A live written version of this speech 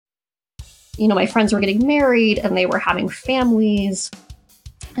my friends were getting married and they were having families.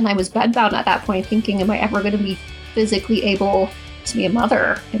 And I was bedbound at that point thinking, am I ever going to be physically able to be a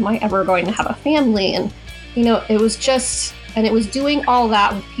mother? Am I ever going to have a family? And, it was just, and it was doing all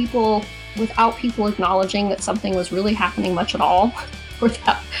that with people, without people acknowledging that something was really happening much at all, or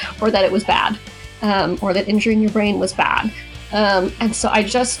that it was bad, or that injuring your brain was bad. And so I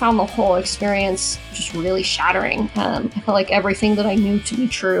just found the whole experience just really shattering. I felt like everything that I knew to be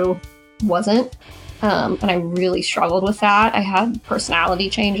true wasn't. And I really struggled with that. I had personality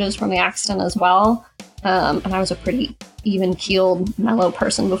changes from the accident as well. And I was a pretty even-keeled, mellow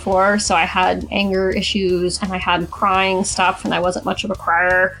person before. So I had anger issues and I had crying stuff, and I wasn't much of a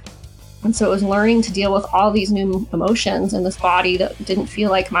crier. And so it was learning to deal with all these new emotions in this body that didn't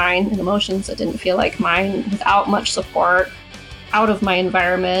feel like mine, and emotions that didn't feel like mine, without much support, out of my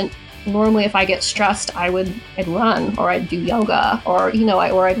environment. Normally, if I get stressed, I'd run, or I'd do yoga, or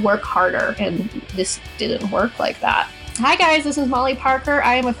I'd work harder, and this didn't work like that. Hi guys, this is Molly Parker.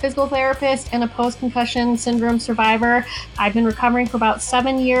 I am a physical therapist and a post-concussion syndrome survivor. I've been recovering for about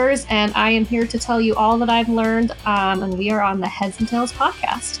 7 years, and I am here to tell you all that I've learned, and we are on the Heads and Tails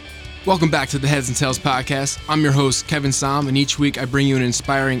podcast. Welcome back to the Heads and Tails podcast. I'm your host, Kevin Som, and each week I bring you an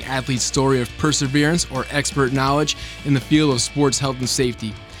inspiring athlete's story of perseverance or expert knowledge in the field of sports health and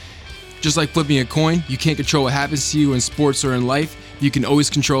safety. Just like flipping a coin, you can't control what happens to you in sports or in life. You can always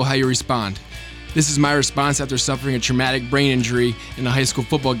control how you respond. This is my response after suffering a traumatic brain injury in a high school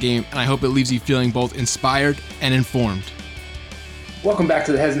football game, and I hope it leaves you feeling both inspired and informed. Welcome back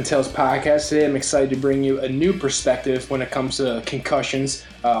to the Heads and Tails podcast. Today I'm excited to bring you a new perspective when it comes to concussions,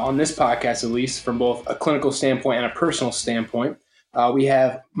 on this podcast at least, from both a clinical standpoint and a personal standpoint. We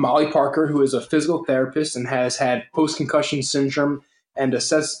have Molly Parker, who is a physical therapist and has had post-concussion syndrome and a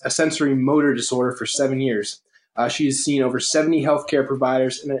sensory motor disorder for 7 years. She has seen over 70 healthcare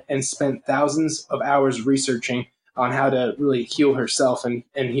providers and spent thousands of hours researching on how to really heal herself and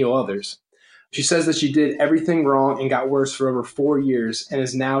heal others. She says that she did everything wrong and got worse for over 4 years, and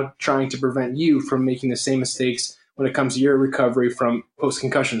is now trying to prevent you from making the same mistakes when it comes to your recovery from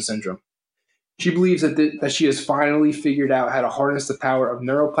post-concussion syndrome. She believes that she has finally figured out how to harness the power of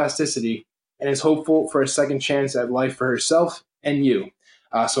neuroplasticity and is hopeful for a second chance at life for herself and you.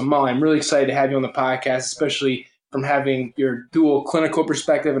 So Molly, I'm really excited to have you on the podcast, especially from having your dual clinical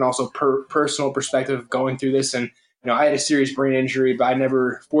perspective and also personal perspective going through this. And I had a serious brain injury, but I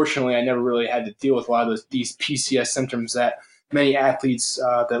never really had to deal with a lot of these PCS symptoms that many athletes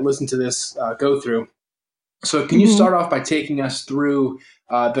that listen to this go through. So can you start off by taking us through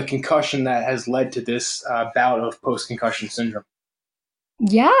the concussion that has led to this bout of post-concussion syndrome?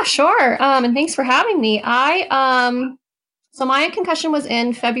 Yeah, sure. And thanks for having me. So my concussion was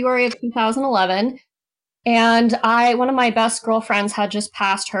in February of 2011. And one of my best girlfriends had just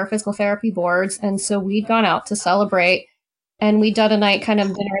passed her physical therapy boards. And so we'd gone out to celebrate, and we'd done a night kind of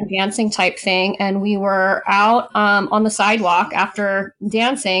dinner and dancing type thing. And we were out on the sidewalk after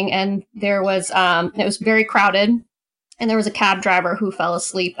dancing, and it was very crowded. And there was a cab driver who fell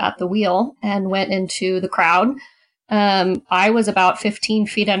asleep at the wheel and went into the crowd. I was about 15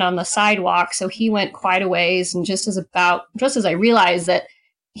 feet in on the sidewalk, so he went quite a ways. And just as I realized that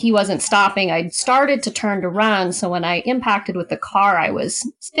he wasn't stopping, I'd started to turn to run. So when I impacted with the car, I was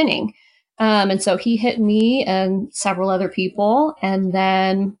spinning. And so he hit me and several other people. And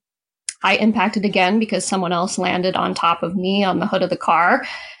then I impacted again because someone else landed on top of me on the hood of the car.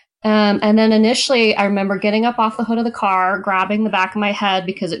 And then initially, I remember getting up off the hood of the car, grabbing the back of my head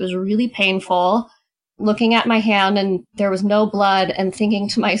because it was really painful, looking at my hand, and there was no blood, and thinking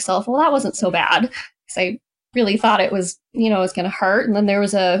to myself, well, that wasn't so bad. Because I really thought it was going to hurt. And then there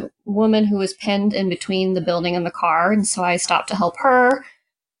was a woman who was pinned in between the building and the car. And so I stopped to help her.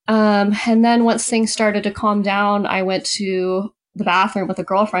 And then once things started to calm down, I went to the bathroom with a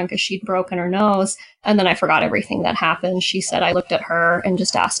girlfriend because she'd broken her nose. And then I forgot everything that happened. She said I looked at her and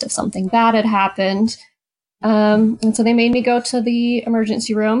just asked if something bad had happened. And so they made me go to the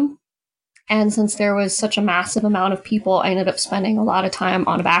emergency room. And since there was such a massive amount of people, I ended up spending a lot of time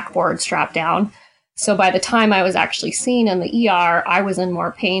on a backboard strapped down. So by the time I was actually seen in the ER, I was in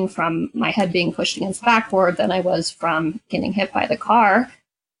more pain from my head being pushed against the backboard than I was from getting hit by the car.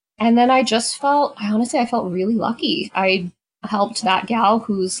 And then I felt really lucky. I helped that gal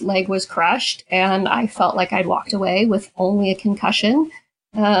whose leg was crushed, and I felt like I'd walked away with only a concussion.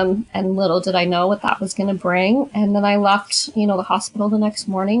 And little did I know what that was going to bring. And then I left, the hospital the next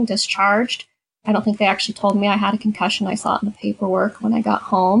morning, discharged. I don't think they actually told me I had a concussion. I saw it in the paperwork when I got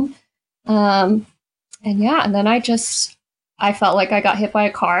home. And then I felt like I got hit by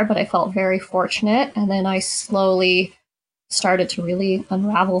a car, but I felt very fortunate. And then I slowly started to really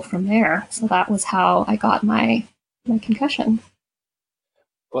unravel from there. So that was how I got my concussion.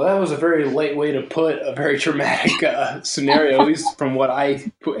 Well, that was a very light way to put a very traumatic scenario, at least from what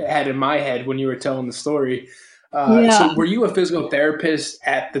had in my head when you were telling the story. Yeah. So, were you a physical therapist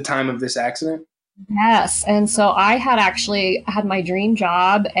at the time of this accident? Yes. And so I had actually had my dream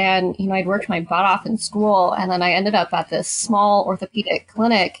job and, I'd worked my butt off in school. And then I ended up at this small orthopedic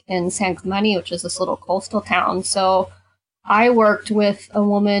clinic in San Clemente, which is this little coastal town. So I worked with a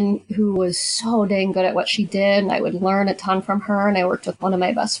woman who was so dang good at what she did. And I would learn a ton from her. And I worked with one of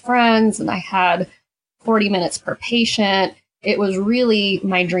my best friends and I had 40 minutes per patient. It was really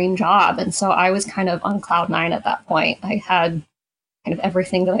my dream job. And so I was kind of on cloud nine at that point. I had kind of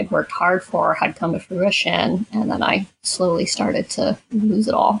everything that I'd worked hard for had come to fruition. And then I slowly started to lose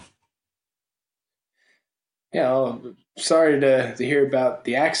it all. Yeah, well, sorry to hear about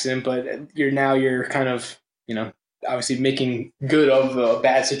the accident, but you're kind of, obviously making good of a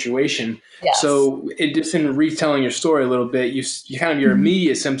bad situation. Yes. So just in retelling your story a little bit, you kind of your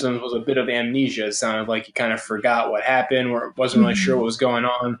immediate symptoms was a bit of amnesia. It sounded like you kind of forgot what happened or wasn't really sure what was going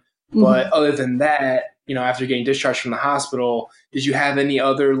on. But other than that, after getting discharged from the hospital, did you have any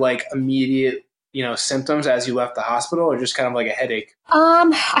other like immediate, symptoms as you left the hospital or just kind of like a headache?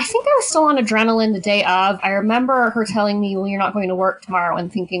 I think I was still on adrenaline the day of. I remember her telling me, well, you're not going to work tomorrow,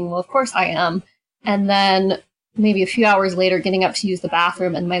 and thinking, well, of course I am. And then maybe a few hours later, getting up to use the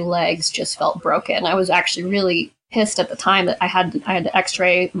bathroom and my legs just felt broken. I was actually really pissed at the time that I had to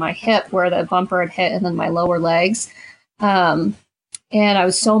x-ray my hip where the bumper had hit and then my lower legs. And I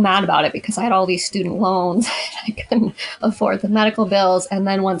was so mad about it because I had all these student loans. I couldn't afford the medical bills. And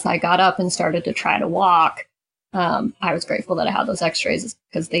then once I got up and started to try to walk, I was grateful that I had those x-rays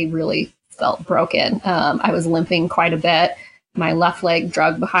because they really felt broken. I was limping quite a bit. My left leg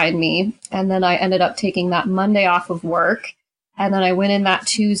dragged behind me. And then I ended up taking that Monday off of work. And then I went in that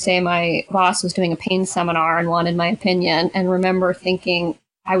Tuesday. My boss was doing a pain seminar and wanted my opinion. And remember thinking,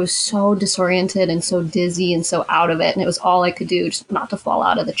 I was so disoriented and so dizzy and so out of it. And it was all I could do just not to fall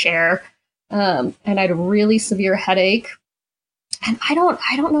out of the chair. And I had a really severe headache. And I don't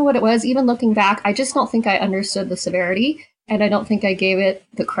know what it was. Even looking back, I just don't think I understood the severity. And I don't think I gave it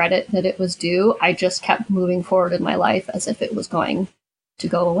the credit that it was due. I just kept moving forward in my life as if it was going to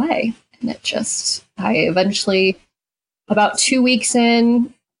go away. And I eventually, about 2 weeks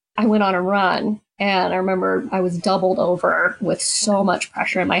in, I went on a run. And I remember I was doubled over with so much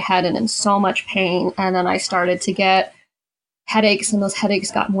pressure in my head and in so much pain. And then I started to get headaches, and those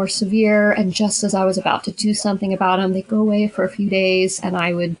headaches got more severe. And just as I was about to do something about them, they'd go away for a few days and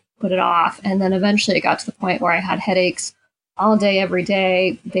I would put it off. And then eventually it got to the point where I had headaches all day, every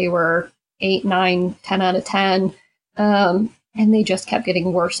day. They were 8, 9, 10 out of 10. And they just kept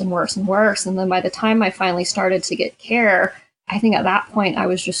getting worse and worse and worse. And then by the time I finally started to get care, I think at that point I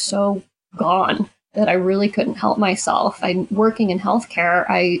was just so gone that I really couldn't help myself. I'm working in healthcare.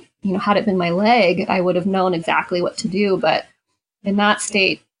 Had it been my leg, I would have known exactly what to do. But in that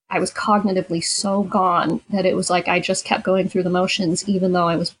state, I was cognitively so gone that it was like I just kept going through the motions, even though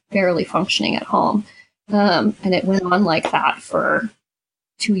I was barely functioning at home. And it went on like that for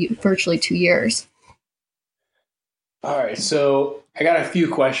virtually 2 years. All right. So I got a few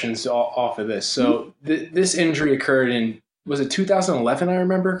questions off of this. So this injury occurred in, was it 2011? I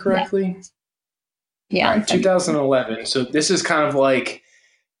remember correctly. Yeah. Right, 2011. So this is kind of like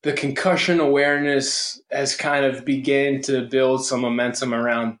the concussion awareness has kind of began to build some momentum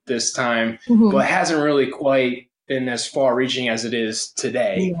around this time, but it hasn't really quite been as far reaching as it is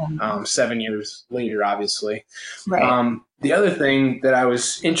today, 7 years later, obviously. Right. The other thing that I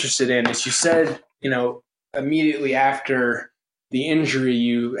was interested in is you said, immediately after the injury,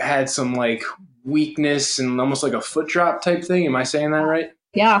 you had some like weakness and almost like a foot drop type thing. Am I saying that right?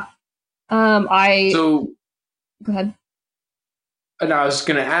 Yeah. Go ahead. And I was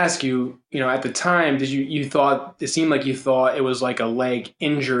going to ask you, at the time, did you thought, it seemed like you thought it was like a leg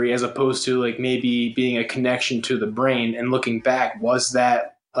injury as opposed to like maybe being a connection to the brain. And looking back, was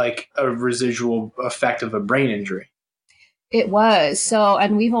that like a residual effect of a brain injury? It was. So,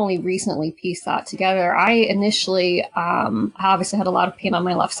 and we've only recently pieced that together. I initially, obviously had a lot of pain on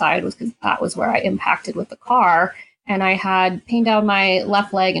my left side because that was where I impacted with the car. And I had pain down my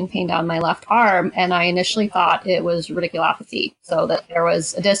left leg and pain down my left arm. And I initially thought it was radiculopathy. So that there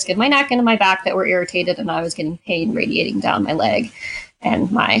was a disc in my neck and in my back that were irritated and I was getting pain radiating down my leg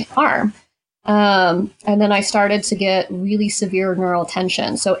and my arm. And then I started to get really severe neural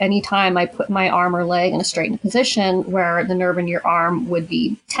tension. So anytime I put my arm or leg in a straightened position where the nerve in your arm would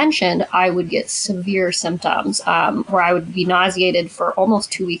be tensioned, I would get severe symptoms where I would be nauseated for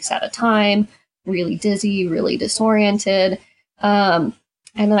almost 2 weeks at a time. really dizzy, really disoriented. And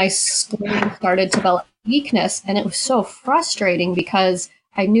then I slowly started to develop weakness, and it was so frustrating because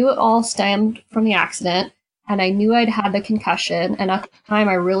I knew it all stemmed from the accident, and I knew I'd had the concussion. And at the time,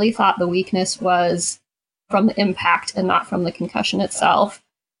 I really thought the weakness was from the impact and not from the concussion itself.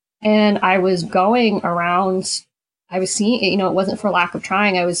 And I was going around, I was seeing it, it wasn't for lack of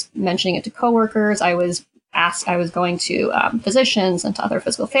trying. I was mentioning it to coworkers. I was going to physicians and to other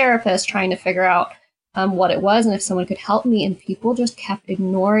physical therapists trying to figure out what it was and if someone could help me. And people just kept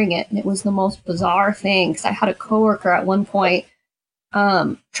ignoring it. And it was the most bizarre thing, because I had a coworker at one point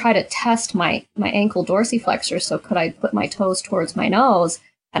try to test my ankle dorsiflexor. So could I put my toes towards my nose?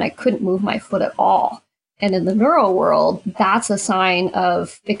 And I couldn't move my foot at all. And in the neuro world, that's a sign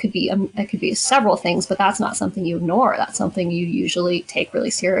of, it could be several things, but that's not something you ignore. That's something you usually take really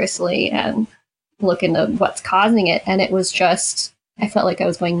seriously and look into what's causing it. And it was just, I felt like I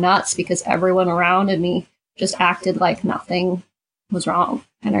was going nuts because everyone around me just acted like nothing was wrong.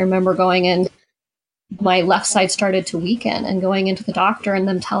 And I remember going in, my left side started to weaken, and going into the doctor and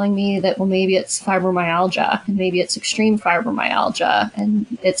them telling me that, well, maybe it's fibromyalgia and maybe it's extreme fibromyalgia and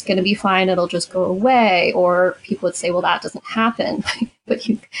it's going to be fine. It'll just go away. Or people would say, well, that doesn't happen. But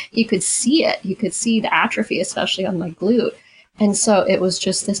you could see it. You could see the atrophy, especially on my glute. And so it was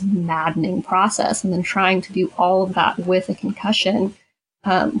just this maddening process. And then trying to do all of that with a concussion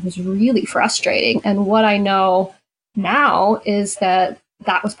was really frustrating. And what I know now is that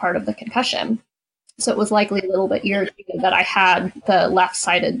was part of the concussion. So it was likely a little bit irritated that I had the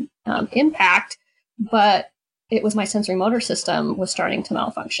left-sided impact, but it was my sensory motor system was starting to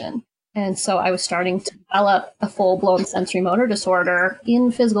malfunction. And so I was starting to develop a full-blown sensory motor disorder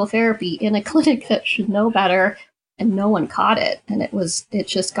in physical therapy in a clinic that should know better, and no one caught it. And it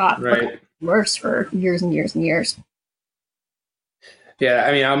just got worse for years and years and years. Yeah,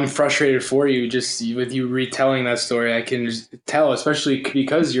 I mean, I'm frustrated for you just with you retelling that story. I can just tell, especially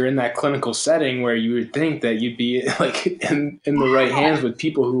because you're in that clinical setting where you would think that you'd be like in the right hands with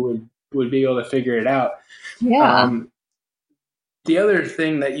people who would be able to figure it out. Yeah. The other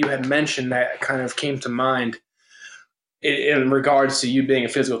thing that you had mentioned that kind of came to mind in regards to you being a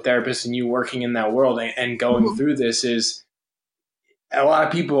physical therapist and you working in that world and going through this is a lot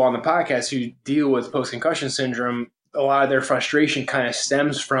of people on the podcast who deal with post-concussion syndrome, a lot of their frustration kind of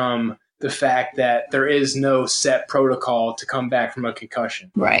stems from the fact that there is no set protocol to come back from a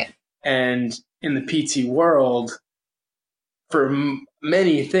concussion. Right. And in the PT world, for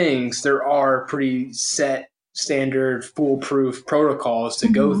many things, there are pretty set, standard, foolproof protocols to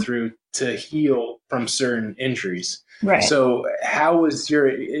go through to heal from certain injuries. Right. So how was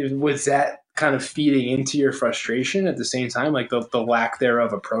that kind of feeding into your frustration at the same time, like the lack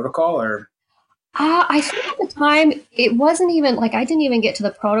thereof a protocol? Or I think at the time it wasn't even like I didn't even get to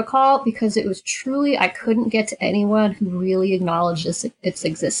the protocol because it was truly I couldn't get to anyone who really acknowledged its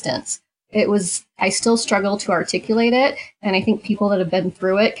existence. I still struggle to articulate it, and I think people that have been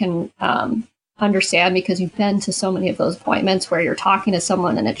through it can understand, because you've been to so many of those appointments where you're talking to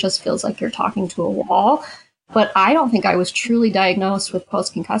someone and it just feels like you're talking to a wall. But I don't think I was truly diagnosed with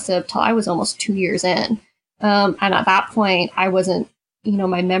post-concussive till I was almost 2 years in. And at that point, I wasn't,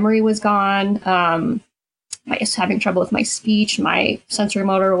 my memory was gone. I was having trouble with my speech. My sensory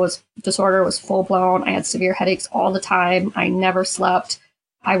motor disorder was full blown. I had severe headaches all the time. I never slept.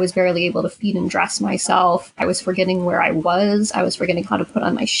 I was barely able to feed and dress myself. I was forgetting where I was. I was forgetting how to put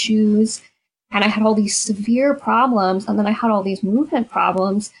on my shoes. And I had all these severe problems. And then I had all these movement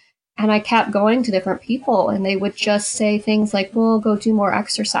problems. And I kept going to different people, and they would just say things like, well, go do more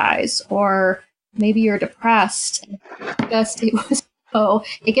exercise, or maybe you're depressed. It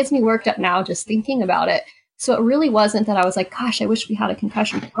gets me worked up now just thinking about it. So it really wasn't that I was like, gosh, I wish we had a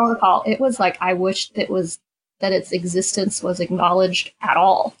concussion protocol. It was like, I wished that its existence was acknowledged at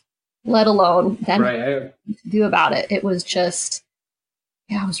all, let alone then to do about it. It was just,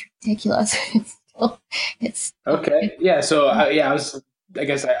 it was ridiculous. It's okay. Yeah. So I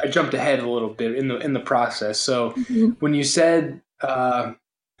guess I jumped ahead a little bit in the process. So when you said that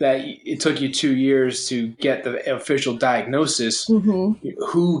it took you 2 years to get the official diagnosis,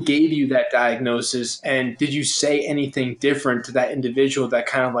 who gave you that diagnosis? And did you say anything different to that individual that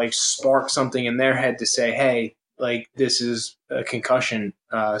kind of like sparked something in their head to say, hey, like this is a concussion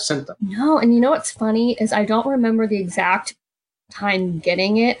symptom? No. And what's funny is I don't remember the exact time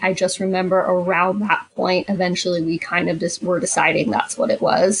getting it. I just remember around that point, eventually we kind of just were deciding that's what it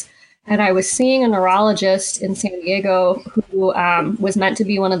was. And I was seeing a neurologist in San Diego who was meant to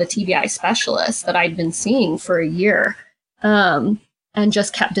be one of the TBI specialists that I'd been seeing for a year, and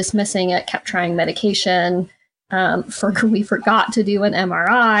just kept dismissing it, kept trying medication. We forgot to do an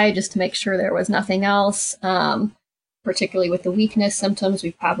MRI just to make sure there was nothing else, particularly with the weakness symptoms.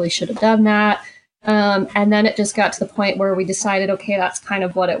 We probably should have done that. And then it just got to the point where we decided, okay, that's kind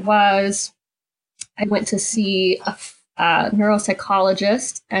of what it was. I went to see a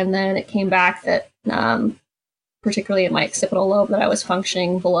neuropsychologist, and then it came back that, particularly in my occipital lobe, that I was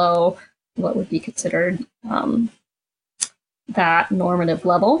functioning below what would be considered that normative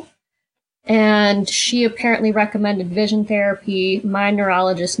level. And she apparently recommended vision therapy. My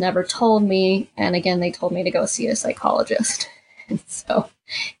neurologist never told me. And again, they told me to go see a psychologist.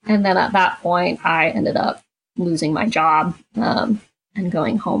 And then at that point, I ended up losing my job and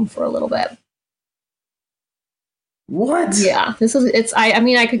going home for a little bit. What? Yeah, this is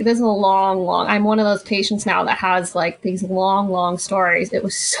a long, I'm one of those patients now that has like these long stories. It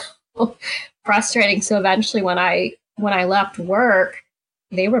was so frustrating. So eventually when I left work,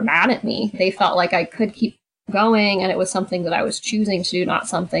 they were mad at me. They felt like I could keep going, and it was something that I was choosing to do, not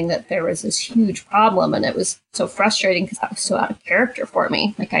something that there was this huge problem. And it was so frustrating because that was so out of character for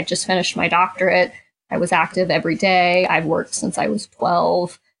me. Like, I just finished my doctorate. I was active every day. I've worked since I was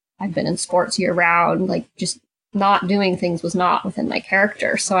 12. I've been in sports year round. Like, just not doing things was not within my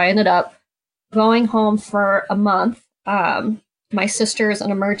character. So I ended up going home for a month. My sister's an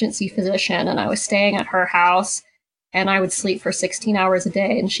emergency physician, and I was staying at her house. And I would sleep for 16 hours a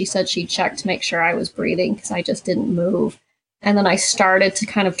day. And she said she'd check to make sure I was breathing because I just didn't move. And then I started to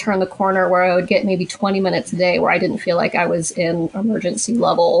kind of turn the corner where I would get maybe 20 minutes a day where I didn't feel like I was in emergency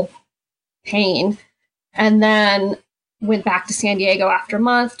level pain. And then went back to San Diego after a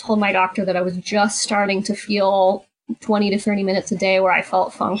month, told my doctor that I was just starting to feel 20 to 30 minutes a day where I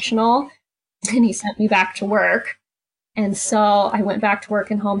felt functional. And he sent me back to work. And so I went back to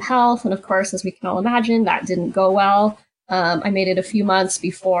work in home health. And of course, as we can all imagine, that didn't go well. I made it a few months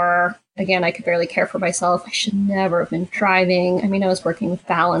before, again, I could barely care for myself. I should never have been driving. I mean, I was working with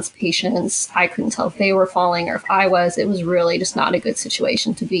balanced patients. I couldn't tell if they were falling or if I was. It was really just not a good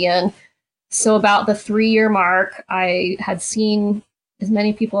situation to be in. So about the 3-year mark, I had seen as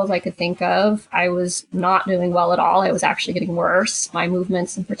many people as I could think of. I was not doing well at all. I was actually getting worse. My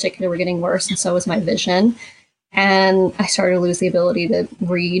movements in particular were getting worse, and so was my vision. And I started to lose the ability to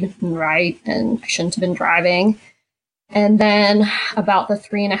read and write, and I shouldn't have been driving. And then about the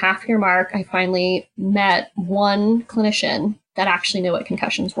 3.5-year mark, I finally met one clinician that actually knew what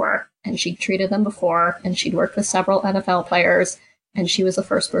concussions were. And she'd treated them before, and she'd worked with several NFL players. And she was the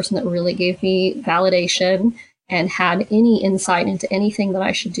first person that really gave me validation and had any insight into anything that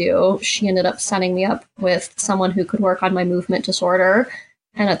I should do. She ended up setting me up with someone who could work on my movement disorder.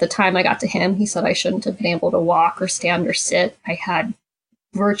 And at the time I got to him, he said I shouldn't have been able to walk or stand or sit. I had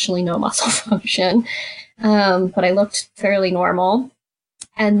virtually no muscle function, but I looked fairly normal.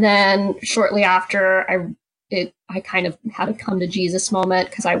 And then shortly after, I kind of had a come to Jesus moment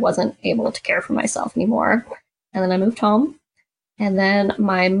because I wasn't able to care for myself anymore. And then I moved home. And then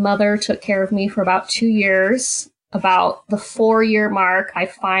my mother took care of me for about 2 years. About the 4-year mark, I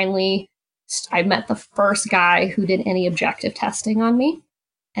met the first guy who did any objective testing on me.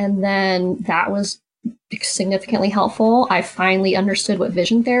 And then that was significantly helpful. I finally understood what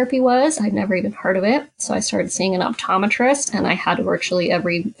vision therapy was. I'd never even heard of it. So I started seeing an optometrist, and I had virtually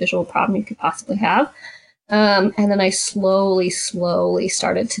every visual problem you could possibly have. And then I slowly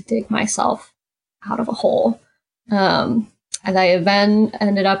started to dig myself out of a hole. And I then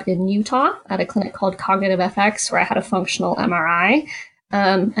ended up in Utah at a clinic called Cognitive FX, where I had a functional MRI.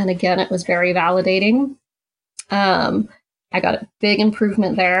 And again, it was very validating. I got a big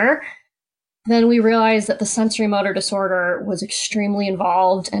improvement there. Then we realized that the sensory motor disorder was extremely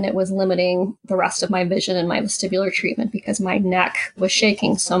involved, and it was limiting the rest of my vision and my vestibular treatment because my neck was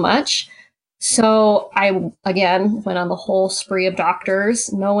shaking so much. So I, again, went on the whole spree of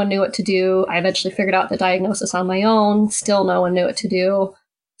doctors. No one knew what to do. I eventually figured out the diagnosis on my own. Still no one knew what to do.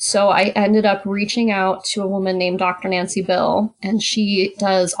 So I ended up reaching out to a woman named Dr. Nancy Bill, and she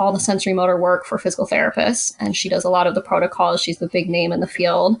does all the sensory motor work for physical therapists, and she does a lot of the protocols. She's the big name in the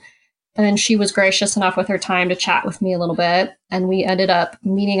field. And she was gracious enough with her time to chat with me a little bit, and we ended up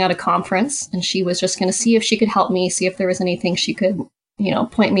meeting at a conference, and she was just going to see if she could help me, see if there was anything she could,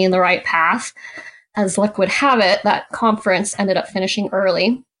 point me in the right path. As luck would have it, that conference ended up finishing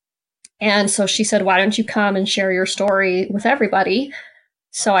early. And so she said, why don't you come and share your story with everybody?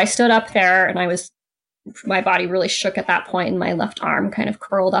 So I stood up there, and my body really shook at that point, and my left arm kind of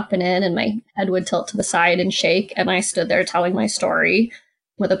curled up and in, and my head would tilt to the side and shake. And I stood there telling my story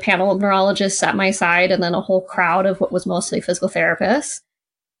with a panel of neurologists at my side, and then a whole crowd of what was mostly physical therapists.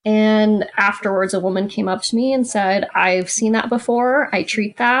 And afterwards, a woman came up to me and said, I've seen that before. I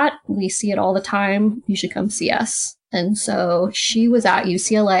treat that. We see it all the time. You should come see us. And so she was at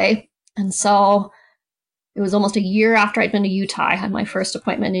UCLA. And so it was almost a year after I'd been to Utah. I had my first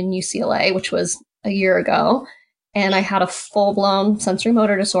appointment in UCLA, which was a year ago. And I had a full-blown sensory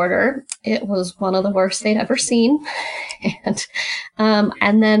motor disorder. It was one of the worst they'd ever seen.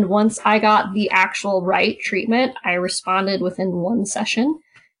 And then once I got the actual right treatment, I responded within one session.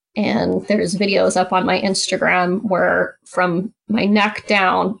 And there's videos up on my Instagram where from my neck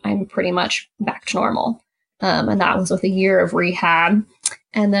down, I'm pretty much back to normal. And that was with a year of rehab.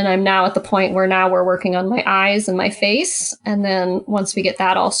 And then I'm now at the point where now we're working on my eyes and my face. And then once we get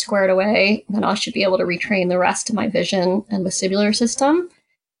that all squared away, then I should be able to retrain the rest of my vision and vestibular system.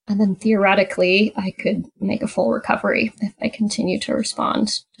 And then theoretically, I could make a full recovery if I continue to respond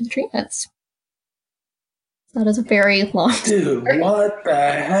to the treatments. That is a very long Dude, what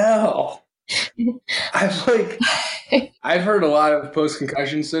the hell? I've heard a lot of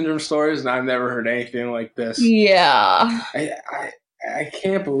post-concussion syndrome stories, and I've never heard anything like this. Yeah. I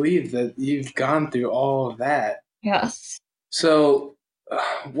can't believe that you've gone through all of that. Yes. So,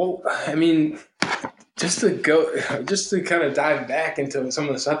 well, I mean, just to kind of dive back into some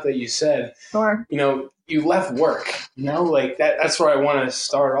of the stuff that you said. Sure. You know, you left work. You know, like that's where I want to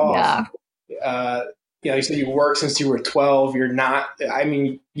start off. Yeah. You know, you said you worked since you were 12. You're not, I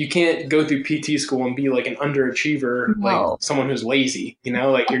mean, you can't go through PT school and be like an underachiever, No. like someone who's lazy, you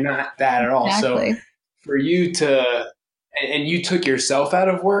know, like you're not that at all. Exactly. So for you to, and you took yourself out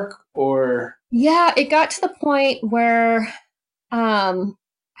of work or? Yeah, it got to the point where I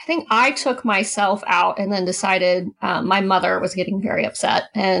think I took myself out and then decided my mother was getting very upset.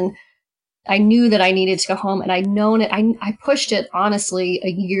 And I knew that I needed to go home, and I'd known it. I pushed it, honestly, a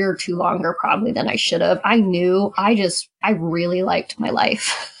year or two longer probably than I should have. I knew I really liked my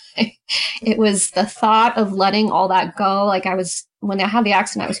life. It was the thought of letting all that go. Like when I had the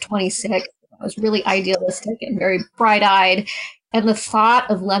accident, I was 26. I was really idealistic and very bright-eyed. And the thought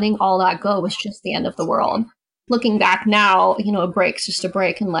of letting all that go was just the end of the world. Looking back now, you know, a break's just a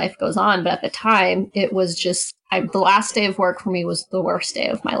break and life goes on. But at the time, it was just, the last day of work for me was the worst day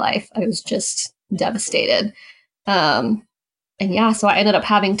of my life. I was just devastated. And yeah, so I ended up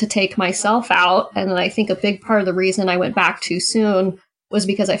having to take myself out. And then I think a big part of the reason I went back too soon was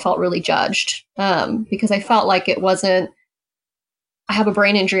because I felt really judged. Because I felt like it wasn't, I have a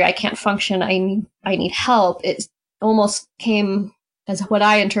brain injury, I can't function, I need help. It almost came as what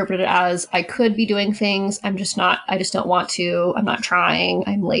I interpreted as I could be doing things. I just don't want to. I'm not trying.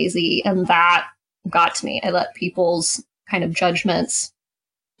 I'm lazy. And that got to me. I let people's kind of judgments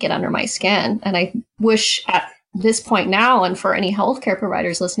get under my skin. And I wish at this point now, and for any healthcare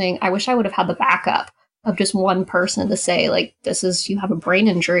providers listening, I wish I would have had the backup of just one person to say, like, you have a brain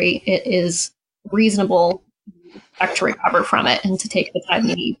injury. It is reasonable to recover from it and to take the time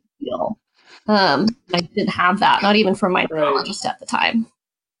you need to heal. I didn't have that, not even from my neurologist at the time.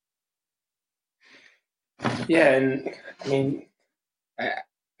 Yeah, and I mean,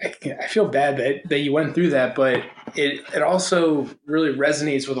 I feel bad that you went through that, but it also really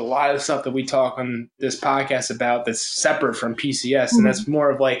resonates with a lot of stuff that we talk on this podcast about that's separate from PCS, and that's more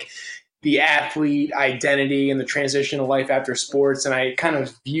of like the athlete identity and the transition to life after sports. And I kind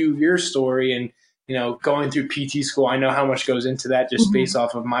of view your story and, you know, going through PT school, I know how much goes into that just based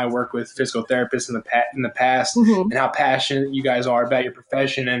off of my work with physical therapists in the past and how passionate you guys are about your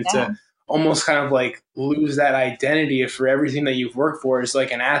profession, and to almost kind of like lose that identity for everything that you've worked for is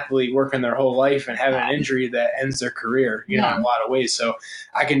like an athlete working their whole life and having an injury that ends their career, you know, in a lot of ways. So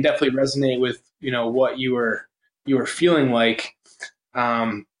I can definitely resonate with, you know, what you were feeling like.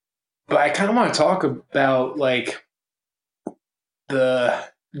 But I kind of want to talk about like the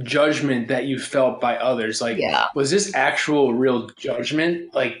judgment that you felt by others. Like, was this actual real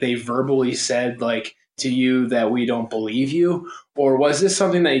judgment? Like they verbally said like to you that we don't believe you? Or was this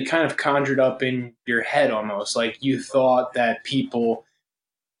something that you kind of conjured up in your head almost? Like you thought that people,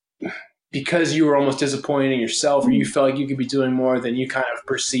 because you were almost disappointed in yourself, or you felt like you could be doing more than you kind of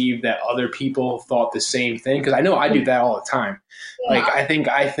perceived that other people thought the same thing? Because I know I do that all the time. Like I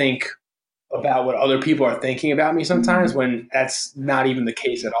think about what other people are thinking about me sometimes when that's not even the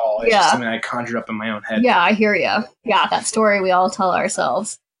case at all. It's just something I conjured up in my own head. Yeah, I hear you. Yeah, that story we all tell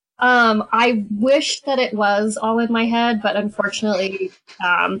ourselves. I wish that it was all in my head, but unfortunately,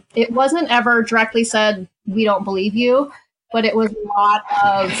 it wasn't ever directly said, we don't believe you, but it was a lot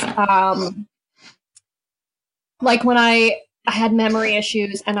of, like when I had memory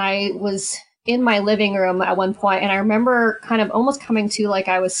issues and I was in my living room at one point, and I remember kind of almost coming to like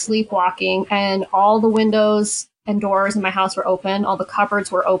I was sleepwalking and all the windows and doors in my house were open. All the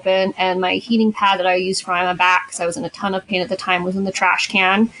cupboards were open, and my heating pad that I used for my back, because I was in a ton of pain at the time, was in the trash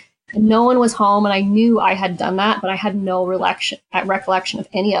can. And no one was home, and I knew I had done that, but I had no recollection of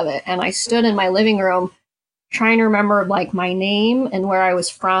any of it. And I stood in my living room trying to remember like my name and where I was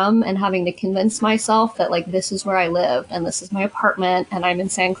from, and having to convince myself that like this is where I live, and this is my apartment, and I'm in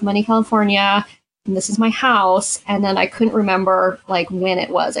San Clemente, California, and this is my house. And then I couldn't remember like when it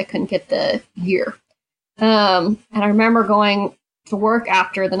was. I couldn't get the year. And I remember going to work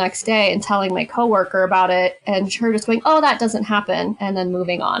after the next day and telling my coworker about it, and her just going, "Oh, that doesn't happen," and then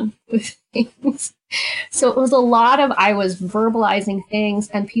moving on with things. So it was a lot of, I was verbalizing things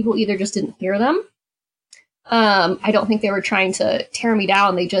and people either just didn't hear them. I don't think they were trying to tear me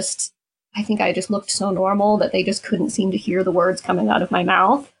down. I think I just looked so normal that they just couldn't seem to hear the words coming out of my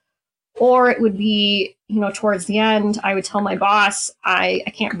mouth. Or it would be, towards the end, I would tell my boss, I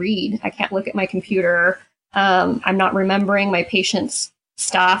can't read. I can't look at my computer. I'm not remembering my patient's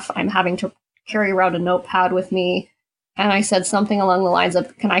stuff. I'm having to carry around a notepad with me. And I said something along the lines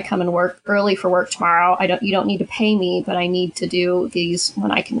of, "Can I come and work early for work tomorrow? You don't need to pay me, but I need to do these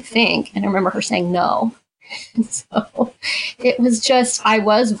when I can think." And I remember her saying no. So it was just, I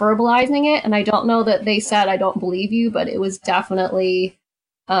was verbalizing it. And I don't know that they said, "I don't believe you," but it was definitely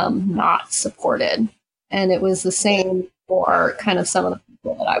not supported. And it was the same for kind of some of the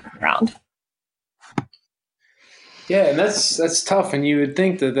people that I was around. Yeah, and that's tough. And you would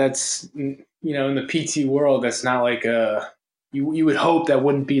think that that's, in the PT world, that's not like you would hope that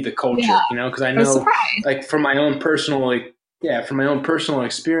wouldn't be the culture, because I know, like from my own personal,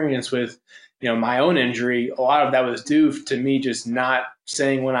 experience with, my own injury, a lot of that was due to me just not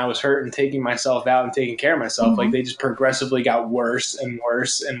saying when I was hurt and taking myself out and taking care of myself. Mm-hmm. Like they just progressively got worse and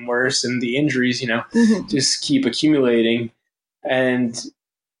worse and worse. And the injuries, mm-hmm. just keep accumulating. And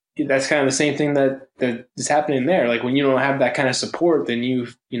that's kind of the same thing that is happening there. Like when you don't have that kind of support, then you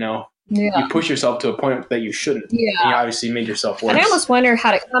push yourself to a point that you shouldn't. Yeah. And you obviously made yourself worse. And I almost wonder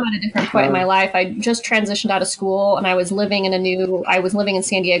how to come at a different point in my life. I just transitioned out of school, and I was living in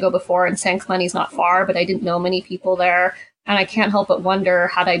San Diego before, and San Clemente's not far, but I didn't know many people there. And I can't help but wonder,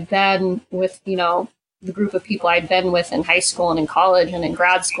 had I been with, the group of people I'd been with in high school and in college and in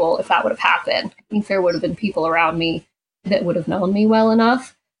grad school, if that would have happened. I think there would have been people around me that would have known me well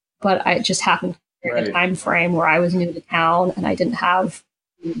enough. But I just happened to be in a time frame where I was new to town and I didn't have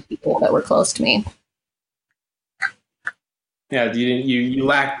people that were close to me. Yeah, you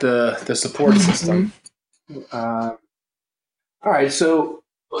lacked the support system. All right, so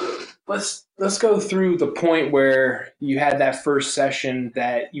let's go through the point where you had that first session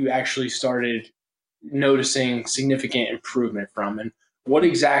that you actually started noticing significant improvement from, and what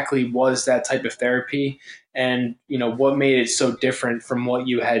exactly was that type of therapy, and what made it so different from what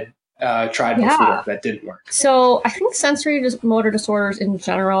you had tried before that didn't work? So I think sensory motor disorders in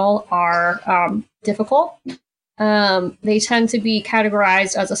general are difficult. They tend to be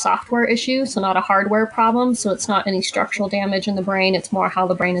categorized as a software issue, so not a hardware problem. So it's not any structural damage in the brain. It's more how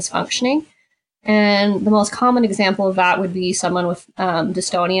the brain is functioning. And the most common example of that would be someone with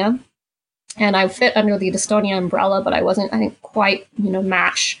dystonia. And I fit under the dystonia umbrella, but I didn't quite,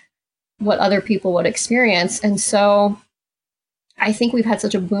 match what other people would experience. And so I think we've had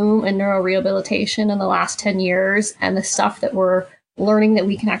such a boom in neurorehabilitation in the last 10 years, and the stuff that we're learning that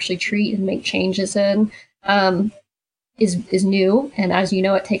we can actually treat and make changes in is new. And as you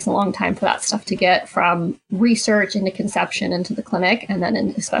know, it takes a long time for that stuff to get from research into conception into the clinic, and then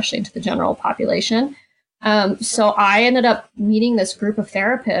especially into the general population. So I ended up meeting this group of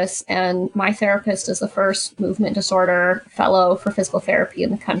therapists, and my therapist is the first movement disorder fellow for physical therapy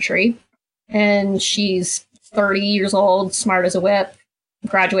in the country. And she's 30 years old, smart as a whip,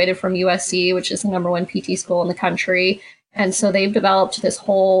 graduated from USC, which is the #1 PT school in the country. And so they've developed this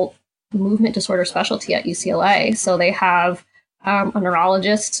whole movement disorder specialty at UCLA. So they have a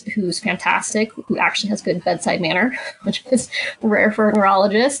neurologist who's fantastic, who actually has good bedside manner, which is rare for a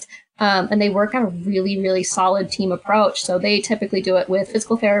neurologist. And they work on a really, really solid team approach. So they typically do it with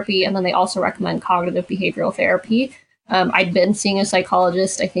physical therapy, and then they also recommend cognitive behavioral therapy. I'd been seeing a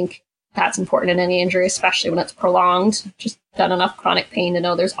psychologist. I think that's important in any injury, especially when it's prolonged. Just done enough chronic pain to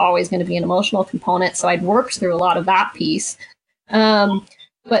know there's always going to be an emotional component. So I'd worked through a lot of that piece. But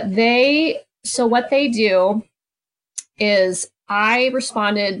what they do is I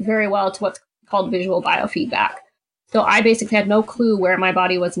responded very well to what's called visual biofeedback. So I basically had no clue where my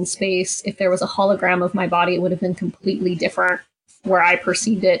body was in space. If there was a hologram of my body, it would have been completely different where I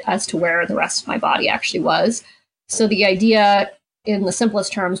perceived it as to where the rest of my body actually was. So the idea, in the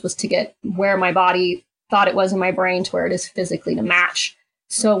simplest terms, was to get where my body thought it was in my brain to where it is physically to match.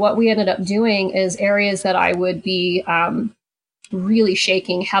 So what we ended up doing is areas that I would be really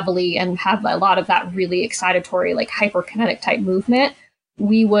shaking heavily and have a lot of that really excitatory, like hyperkinetic type movement,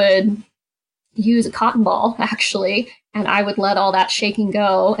 we would use a cotton ball actually, and I would let all that shaking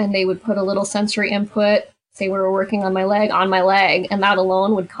go, and they would put a little sensory input, say we were working on my leg, and that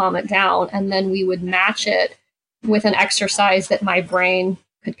alone would calm it down. And then we would match it with an exercise that my brain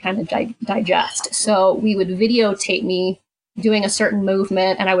could kind of digest. So we would videotape me doing a certain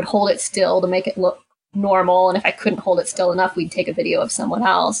movement, and I would hold it still to make it look normal. And if I couldn't hold it still enough, we'd take a video of someone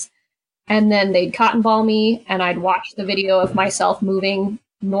else. And then they'd cotton ball me, and I'd watch the video of myself moving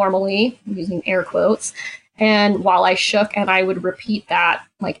normally, using air quotes, and while I shook, and I would repeat that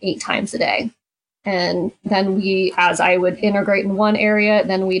like 8 times a day. And then as I would integrate in one area,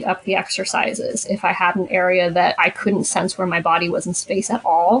 then we'd up the exercises. If I had an area that I couldn't sense where my body was in space at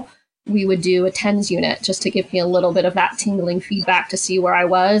all, we would do a TENS unit just to give me a little bit of that tingling feedback to see where I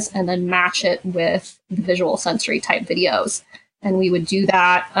was, and then match it with the visual sensory type videos. And we would do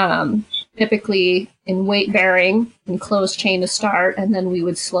that typically in weight bearing and closed chain to start, and then we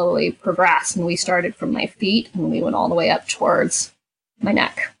would slowly progress. And we started from my feet, and we went all the way up towards my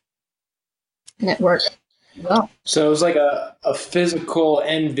neck. And it worked well. So it was like a physical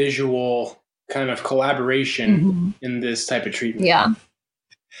and visual kind of collaboration in this type of treatment. Yeah.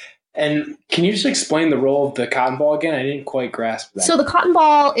 And can you just explain the role of the cotton ball again? I didn't quite grasp that. So the cotton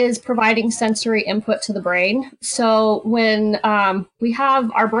ball is providing sensory input to the brain. So when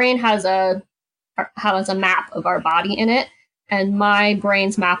our brain has a map of our body in it, and my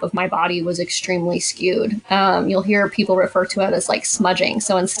brain's map of my body was extremely skewed. You'll hear people refer to it as like smudging.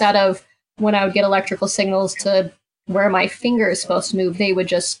 So instead of when I would get electrical signals to where my finger is supposed to move, they would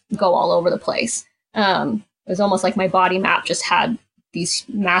just go all over the place. It was almost like my body map just had these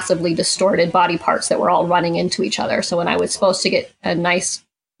massively distorted body parts that were all running into each other. So when I was supposed to get a nice,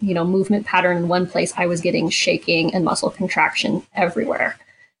 movement pattern in one place, I was getting shaking and muscle contraction everywhere.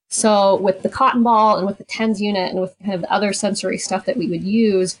 So with the cotton ball and with the TENS unit and with kind of the other sensory stuff that we would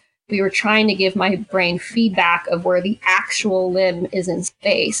use, we were trying to give my brain feedback of where the actual limb is in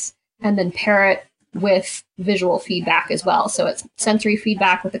space, and then pair it with visual feedback as well. So it's sensory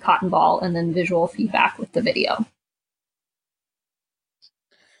feedback with the cotton ball, and then visual feedback with the video.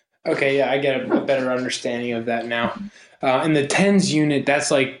 Okay, yeah, I get a better understanding of that now. And the TENS unit, that's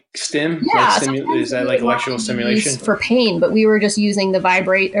like stim? Yeah. Is that like electrical stimulation? For pain, but we were just using the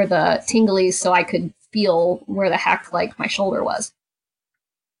vibrate or the tinglies so I could feel where the heck like my shoulder was.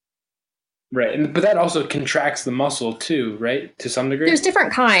 Right, but that also contracts the muscle too, right? To some degree? There's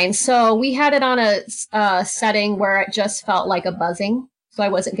different kinds. So we had it on a setting where it just felt like a buzzing. So I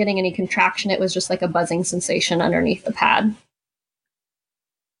wasn't getting any contraction. It was just like a buzzing sensation underneath the pad.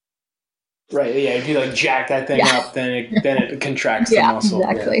 Right, yeah, if you like jack that thing up, then it contracts the muscle.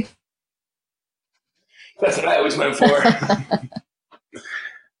 Exactly. Yeah. That's what I always went for.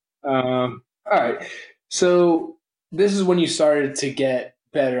 All right, so this is when you started to get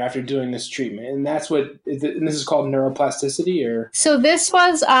better after doing this treatment, and and this is called neuroplasticity, or? So this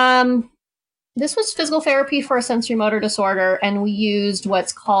was physical therapy for a sensory motor disorder, and we used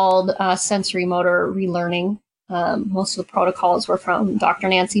what's called sensory motor relearning. Most of the protocols were from Dr.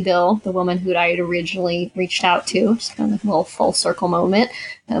 Nancy Bill, the woman who I had originally reached out to. Just kind of a little full circle moment.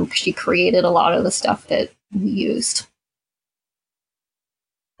 She created a lot of the stuff that we used.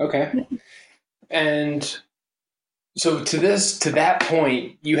 Okay. And so to that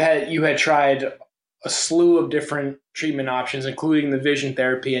point, you had tried a slew of different treatment options, including the vision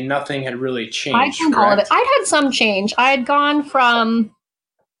therapy, and nothing had really changed. I'd done all of it. I'd had some change. I had gone from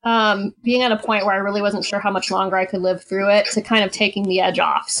being at a point where I really wasn't sure how much longer I could live through it to kind of taking the edge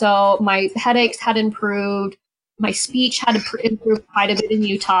off. So my headaches had improved. My speech had improved quite a bit in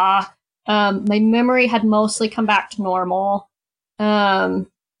Utah. My memory had mostly come back to normal.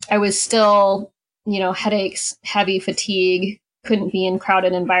 I was still, headaches, heavy fatigue, couldn't be in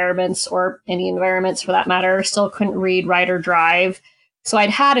crowded environments or any environments for that matter. Still couldn't read, write, or drive. So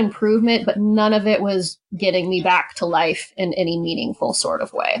I'd had improvement, but none of it was getting me back to life in any meaningful sort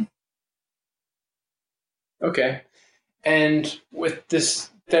of way. Okay. And with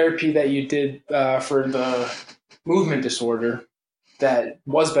this therapy that you did for the movement disorder that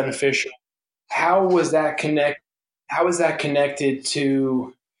was beneficial, how was that connected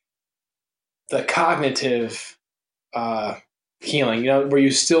to the cognitive healing? Were you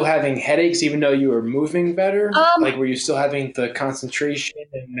still having headaches even though you were moving better? Were you still having the concentration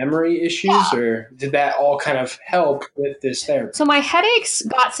and memory issues, or did that all kind of help with this therapy? So my headaches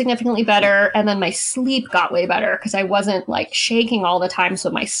got significantly better, and then my sleep got way better because I wasn't like shaking all the time.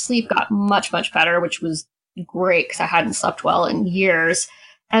 So my sleep got much, much better, which was great because I hadn't slept well in years.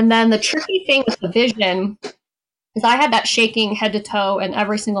 And then the tricky thing with the vision is I had that shaking head to toe and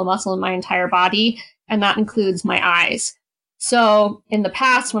every single muscle in my entire body, and that includes my eyes. So in the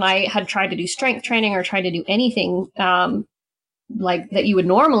past, when I had tried to do strength training or tried to do anything like that you would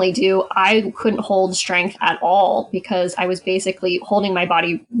normally do, I couldn't hold strength at all because I was basically holding my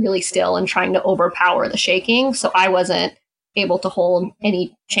body really still and trying to overpower the shaking. So I wasn't able to hold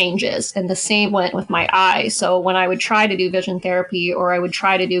any changes. And the same went with my eyes. So when I would try to do vision therapy, or I would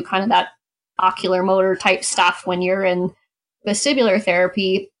try to do kind of that ocular motor type stuff when you're in vestibular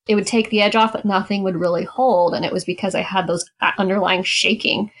therapy, it would take the edge off, but nothing would really hold. And it was because I had those underlying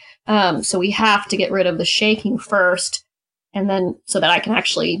shaking. So we have to get rid of the shaking first, and then so that I can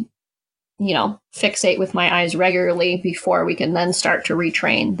actually, fixate with my eyes regularly before we can then start to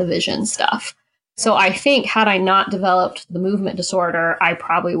retrain the vision stuff. So I think had I not developed the movement disorder, I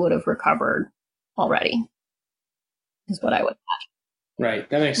probably would have recovered already, is what I would imagine. Right.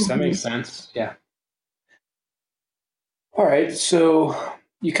 That makes sense. Yeah. All right. So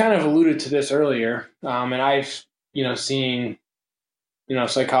you kind of alluded to this earlier, and I've, seen,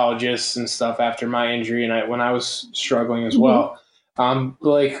 psychologists and stuff after my injury, and when I was struggling as well. Can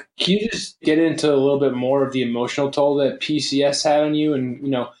you just get into a little bit more of the emotional toll that PCS had on you,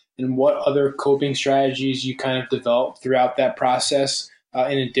 and what other coping strategies you kind of developed throughout that process,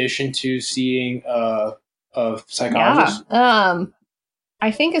 in addition to seeing a psychologist? Yeah. I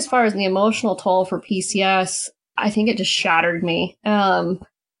think as far as the emotional toll for PCS, I think it just shattered me.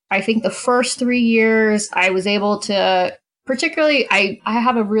 I think the first 3 years I was able to, particularly, I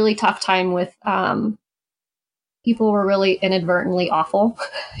have a really tough time with people were really inadvertently awful.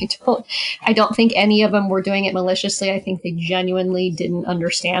 I don't think any of them were doing it maliciously. I think they genuinely didn't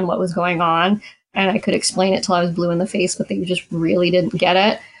understand what was going on. And I could explain it till I was blue in the face, but they just really didn't get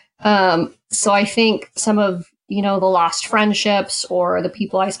it. So I think some of, the lost friendships or the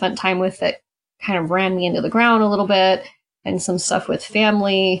people I spent time with that kind of ran me into the ground a little bit, and some stuff with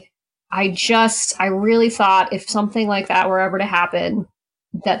family. I really thought if something like that were ever to happen,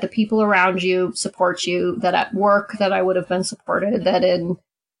 that the people around you support you, that at work that I would have been supported, that in,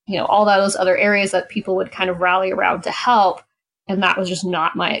 all those other areas that people would kind of rally around to help. And that was just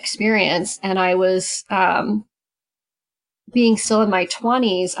not my experience. And I was, being still in my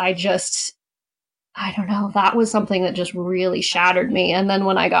 20s, I don't know, that was something that just really shattered me. And then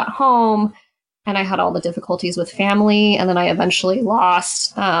when I got home and I had all the difficulties with family, and then I eventually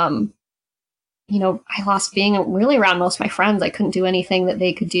lost, I lost being really around most of my friends. I couldn't do anything that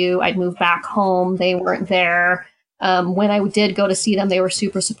they could do. I'd move back home. They weren't there. When I did go to see them, they were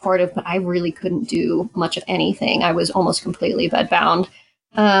super supportive, but I really couldn't do much of anything. I was almost completely bedbound.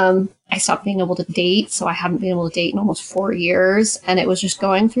 I stopped being able to date, so I haven't been able to date in almost 4 years. And it was just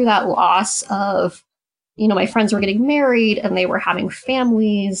going through that loss of, my friends were getting married and they were having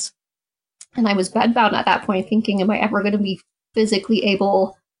families. And I was bedbound at that point thinking, am I ever going to be physically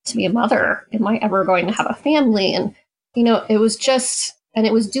able to be a mother? Am I ever going to have a family? And, it was just, and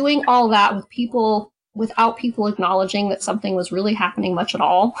it was doing all that with people, without people acknowledging that something was really happening much at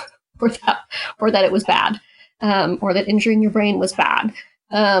all, or that it was bad, or that injuring your brain was bad.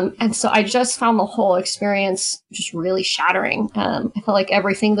 And so I just found the whole experience just really shattering. I felt like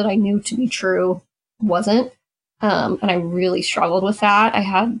everything that I knew to be true wasn't. And I really struggled with that. I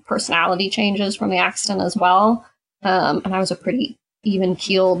had personality changes from the accident as well. And I was a pretty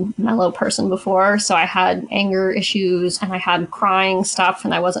even-keeled, mellow person before. So I had anger issues and I had crying stuff,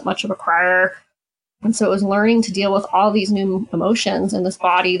 and I wasn't much of a crier. And so it was learning to deal with all these new emotions in this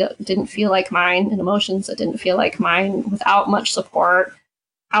body that didn't feel like mine, and emotions that didn't feel like mine, without much support,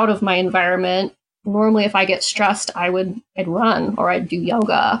 out of my environment. Normally, if I get stressed, I'd run, or I'd do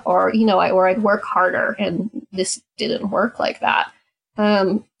yoga, or, or I'd work harder. And this didn't work like that.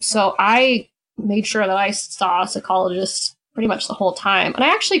 So I made sure that I saw a psychologist pretty much the whole time. And I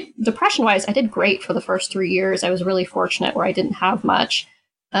actually, depression-wise, I did great for the first 3 years. I was really fortunate where I didn't have much.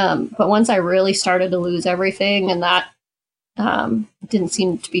 But once I really started to lose everything, and that didn't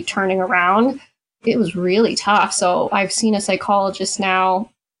seem to be turning around, it was really tough. So I've seen a psychologist now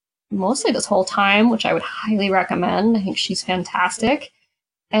mostly this whole time, which I would highly recommend. I think she's fantastic.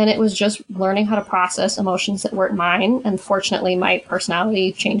 And it was just learning how to process emotions that weren't mine. And fortunately, my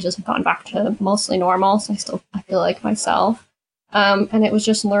personality changes have gone back to mostly normal. So I feel like myself. And it was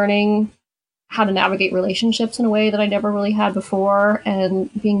just learning how to navigate relationships in a way that I never really had before, and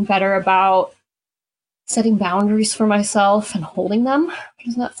being better about setting boundaries for myself and holding them, which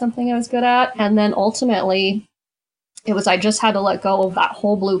is not something I was good at. And then ultimately, I just had to let go of that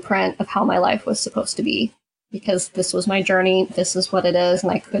whole blueprint of how my life was supposed to be, because this was my journey. This is what it is.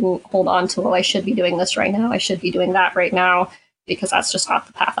 And I couldn't hold on to, well, I should be doing this right now. I should be doing that right now. because that's just not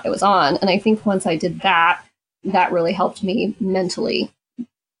the path I was on. And I think once I did that, that really helped me mentally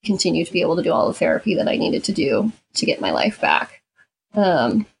continue to be able to do all the therapy that I needed to do to get my life back.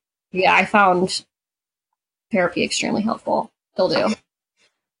 Yeah, I found therapy extremely helpful. Still do.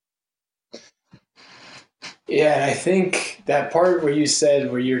 Yeah, and I think that part where you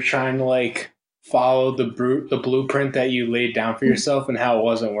said where you're trying to like follow the blueprint that you laid down for yourself and how it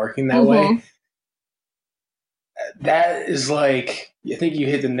wasn't working that way, that is like, I think you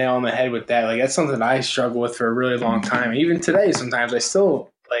hit the nail on the head with that. Like, that's something I struggle with for a really long time. Even today, sometimes I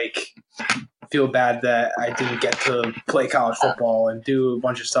still like feel bad that I didn't get to play college football and do a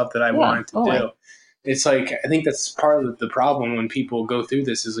bunch of stuff that I wanted to do. It's like, I think that's part of the problem when people go through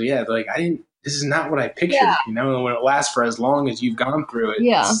this is, like, this is not what I pictured, you know, and when it lasts for as long as you've gone through it,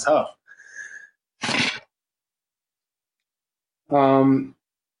 it's tough.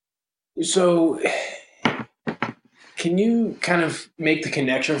 So can you kind of make the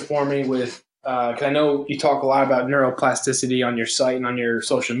connection for me with, because I know you talk a lot about neuroplasticity on your site and on your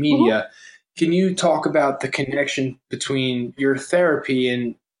social media. Can you talk about the connection between your therapy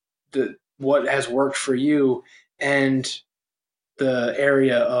and what has worked for you and the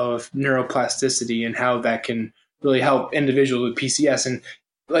area of neuroplasticity and how that can really help individuals with PCS? And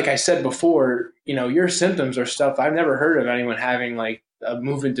like I said before, you know, your symptoms are stuff I've never heard of anyone having, like a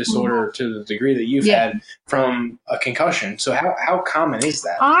movement disorder to the degree that you've had from a concussion. So how common is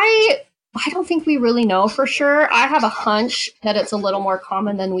that? I don't think we really know for sure. I have a hunch that it's a little more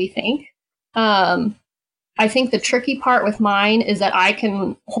common than we think. I think the tricky part with mine is that I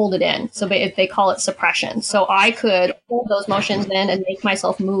can hold it in. So they call it suppression. So I could hold those motions in and make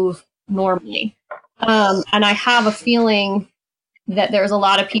myself move normally. And I have a feeling that there's a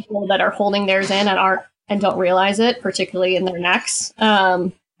lot of people that are holding theirs in and don't realize it, particularly in their necks.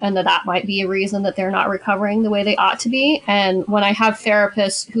 And that might be a reason that they're not recovering the way they ought to be. And when I have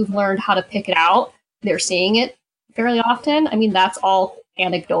therapists who've learned how to pick it out, they're seeing it fairly often. I mean, that's all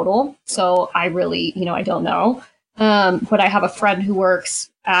anecdotal. So I really, I don't know. But I have a friend who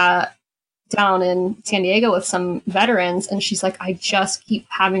works down in San Diego with some veterans, and she's like, I just keep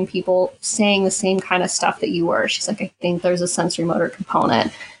having people saying the same kind of stuff that you were. She's like, I think there's a sensory motor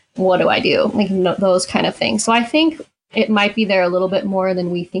component. What do I do? Like, those kind of things. So I think it might be there a little bit more than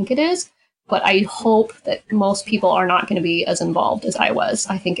we think it is, but I hope that most people are not going to be as involved as I was.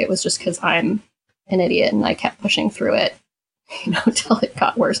 I think it was just because I'm an idiot and I kept pushing through it, until it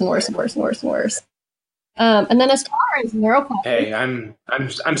got worse and worse and worse and worse and worse. And then as far as neuroplasticity, hey,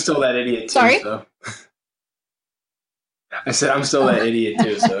 I'm still that idiot too. Sorry? So. I said I'm still that idiot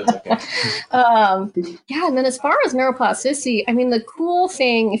too, so it's okay. And then as far as neuroplasticity, I mean, the cool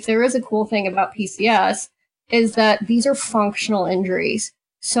thing, if there is a cool thing about PCS, is that these are functional injuries.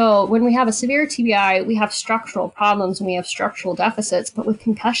 So when we have a severe TBI, we have structural problems and we have structural deficits, but with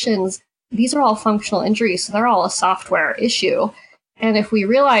concussions, these are all functional injuries, so they're all a software issue. And if we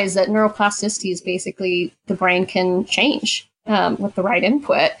realize that neuroplasticity is basically the brain can change with the right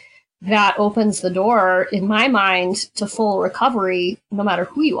input, that opens the door, in my mind, to full recovery, no matter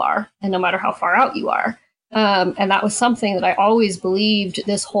who you are and no matter how far out you are. And that was something that I always believed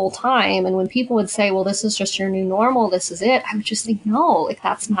this whole time. And when people would say, well, this is just your new normal, this is it, I would just think, no, like,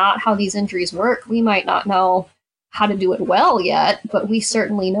 that's not how these injuries work. We might not know how to do it well yet, but we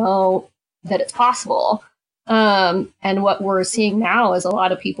certainly know that it's possible. And what we're seeing now is a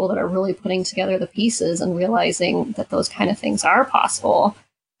lot of people that are really putting together the pieces and realizing that those kind of things are possible.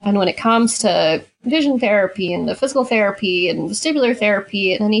 And when it comes to vision therapy and the physical therapy and vestibular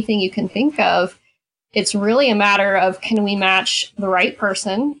therapy and anything you can think of, it's really a matter of, can we match the right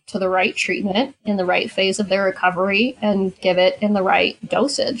person to the right treatment in the right phase of their recovery and give it in the right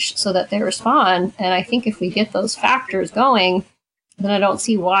dosage so that they respond. And I think if we get those factors going, then I don't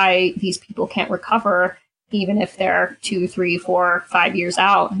see why these people can't recover, even if they're 2, 3, 4, 5 years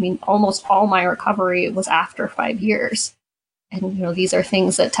out. I mean, almost all my recovery was after 5 years. And, these are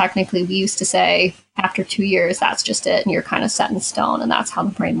things that technically we used to say after 2 years, that's just it. And you're kind of set in stone and that's how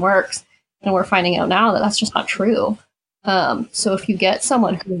the brain works. And we're finding out now that that's just not true. So if you get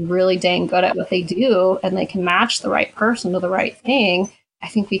someone who's really dang good at what they do and they can match the right person to the right thing, I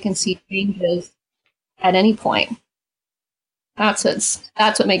think we can see changes at any point. That's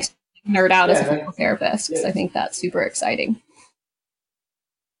what makes me nerd out as a physical therapist, because I think that's super exciting.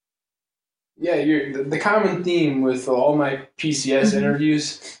 Yeah, the common theme with all my PCS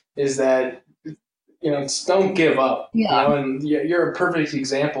interviews is that, don't give up. Yeah. And you're a perfect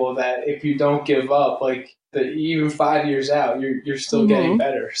example of that. If you don't give up, like even 5 years out, you're still getting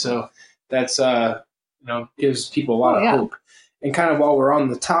better. So that's gives people a lot of hope. And kind of while we're on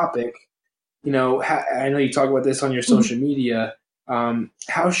the topic, I know you talk about this on your social media.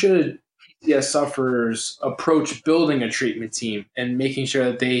 How should PCS sufferers approach building a treatment team and making sure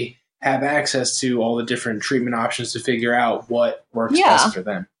that they have access to all the different treatment options to figure out what works best for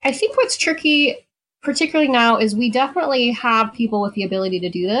them? I think what's tricky, particularly now, is we definitely have people with the ability to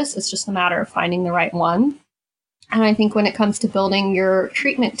do this. It's just a matter of finding the right one. And I think when it comes to building your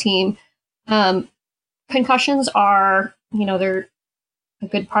treatment team, concussions are, they're a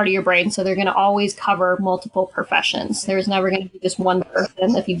good part of your brain. So they're going to always cover multiple professions. There's never going to be just one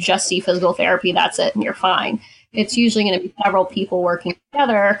person. If you just see physical therapy, that's it, and you're fine. It's usually going to be several people working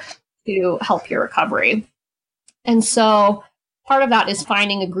together to help your recovery. And so part of that is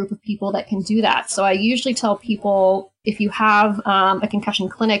finding a group of people that can do that. So I usually tell people, if you have a concussion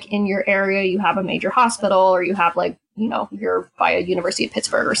clinic in your area, you have a major hospital, or you have you're by a University of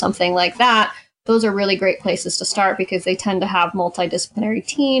Pittsburgh or something like that, those are really great places to start because they tend to have multidisciplinary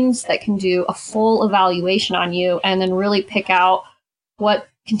teams that can do a full evaluation on you and then really pick out what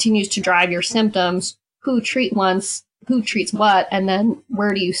continues to drive your symptoms, who treats what, and then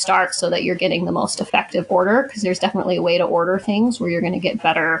where do you start so that you're getting the most effective order, because there's definitely a way to order things where you're going to get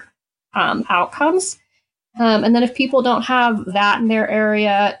better outcomes. And then if people don't have that in their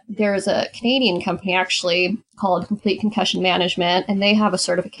area, there's a Canadian company actually called Complete Concussion Management, and they have a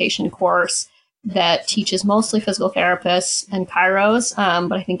certification course that teaches mostly physical therapists and chiros,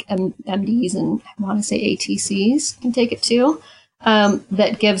 but I think MDs and I want to say ATCs can take it too,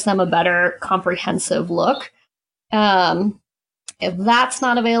 that gives them a better comprehensive look. If that's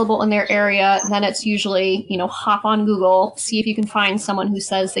not available in their area, then it's usually, hop on Google, see if you can find someone who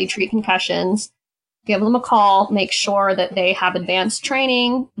says they treat concussions, give them a call, make sure that they have advanced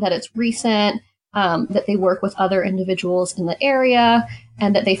training, that it's recent, that they work with other individuals in the area,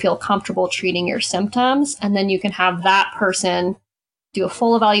 and that they feel comfortable treating your symptoms. And then you can have that person do a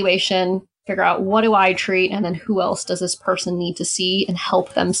full evaluation, figure out what do I treat, and then who else does this person need to see, and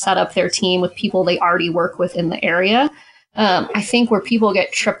help them set up their team with people they already work with in the area. I think where people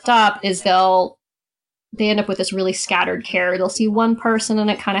get tripped up is they end up with this really scattered care. They'll see one person and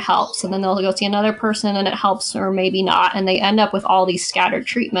it kind of helps, and then they'll go see another person and it helps, or maybe not. And they end up with all these scattered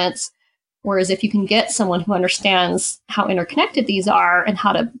treatments. Whereas if you can get someone who understands how interconnected these are and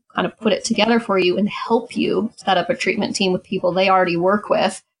how to kind of put it together for you and help you set up a treatment team with people they already work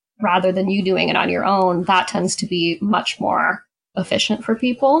with, rather than you doing it on your own, that tends to be much more efficient for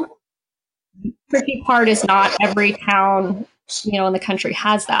people. The tricky part is not every town, in the country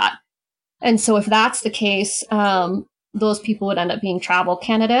has that. And so if that's the case, those people would end up being travel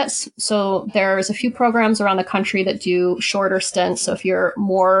candidates. So there's a few programs around the country that do shorter stints. So if you're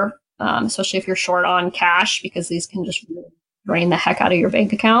more, especially if you're short on cash, because these can just really drain the heck out of your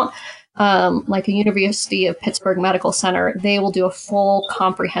bank account, like a University of Pittsburgh Medical Center, they will do a full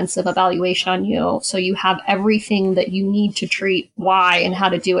comprehensive evaluation on you. So you have everything that you need to treat why and how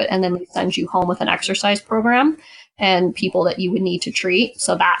to do it. And then they send you home with an exercise program and people that you would need to treat.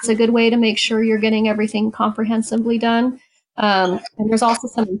 So that's a good way to make sure you're getting everything comprehensively done. And there's also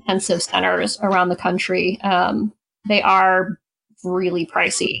some intensive centers around the country. They are really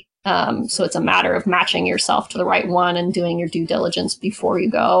pricey. So it's a matter of matching yourself to the right one and doing your due diligence before you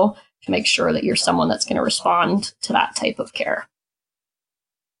go to make sure that you're someone that's going to respond to that type of care.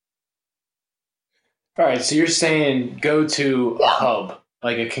 All right. So you're saying go to a hub,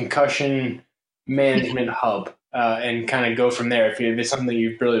 like a concussion management hub, and kind of go from there if it's something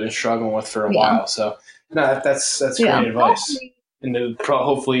you've really been struggling with for a while. So no, that's great advice. And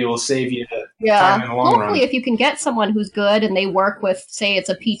hopefully it will save you time in the long run. Hopefully if you can get someone who's good and they work with, say it's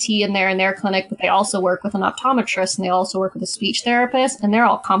a PT in their clinic, but they also work with an optometrist and they also work with a speech therapist and they're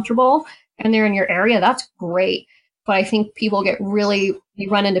all comfortable and they're in your area, that's great. But I think people they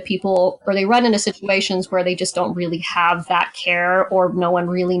run into situations where they just don't really have that care, or no one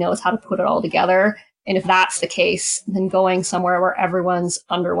really knows how to put it all together. And if that's the case, then going somewhere where everyone's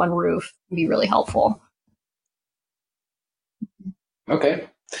under one roof can be really helpful. Okay.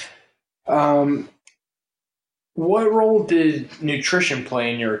 What role did nutrition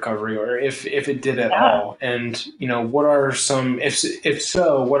play in your recovery, or if it did at all? And, what are some, if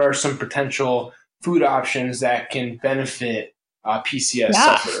so, what are some potential food options that can benefit PCS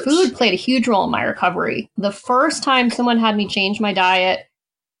sufferers? Food played a huge role in my recovery. The first time someone had me change my diet,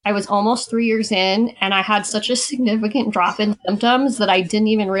 I was almost 3 years in, and I had such a significant drop in symptoms that I didn't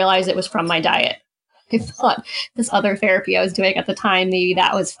even realize it was from my diet. I thought this other therapy I was doing at the time, maybe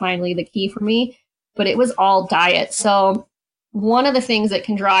that was finally the key for me, but it was all diet. So one of the things that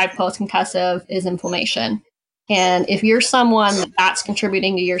can drive post-concussive is inflammation. And if you're someone that's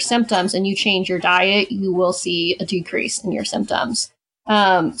contributing to your symptoms and you change your diet, you will see a decrease in your symptoms.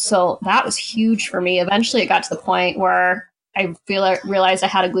 So that was huge for me. Eventually it got to the point where realized I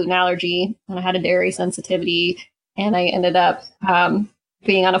had a gluten allergy and I had a dairy sensitivity, and I ended up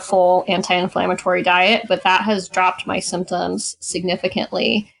being on a full anti-inflammatory diet, but that has dropped my symptoms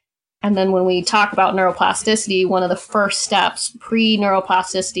significantly. And then when we talk about neuroplasticity, one of the first steps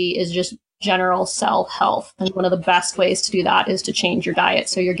pre-neuroplasticity is just general cell health. And one of the best ways to do that is to change your diet.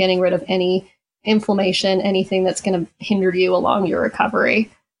 So you're getting rid of any inflammation, anything that's going to hinder you along your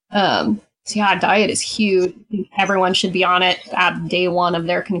recovery. So yeah, diet is huge. Everyone should be on it at day one of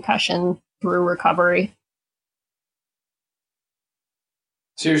their concussion through recovery.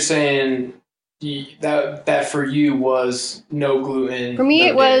 So you're saying that for you was no gluten? For me, no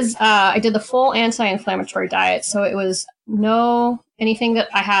it was, I did the full anti-inflammatory diet. So it was anything that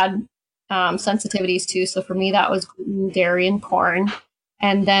I had sensitivities to. So for me, that was gluten, dairy, and corn.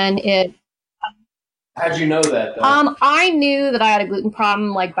 And then how'd you know that, though? I knew that I had a gluten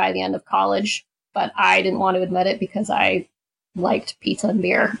problem like by the end of college, but I didn't want to admit it because I liked pizza and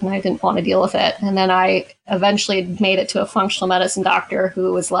beer and I didn't want to deal with it. And then I eventually made it to a functional medicine doctor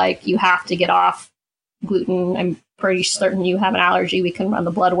who was like, you have to get off gluten. I'm pretty certain you have an allergy. We can run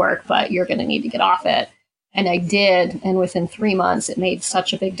the blood work, but you're going to need to get off it. And I did. And within 3 months, it made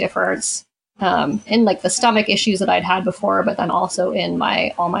such a big difference in like the stomach issues that I'd had before, but then also in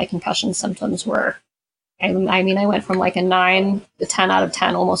all my concussion symptoms were, I mean, I went from like a 9 to 10 out of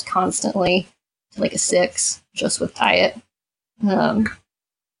 10 almost constantly to like a 6 just with diet.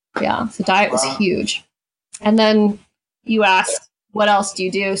 Yeah, so diet was huge. And then you asked, what else do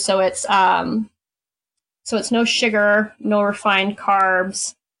you do? So it's no sugar, no refined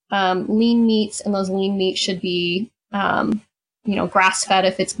carbs, lean meats, and those lean meats should be, grass fed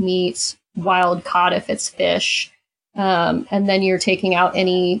if it's meat, wild caught if it's fish. And then you're taking out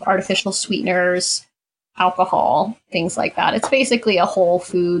any artificial sweeteners, alcohol, things like that. It's basically a whole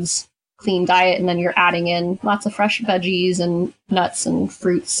foods clean diet, and then you're adding in lots of fresh veggies and nuts and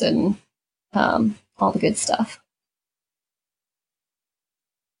fruits and all the good stuff.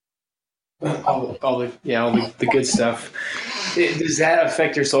 All the good stuff. Does that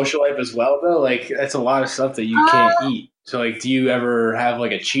affect your social life as well, though? Like, that's a lot of stuff that you can't eat. So, like, do you ever have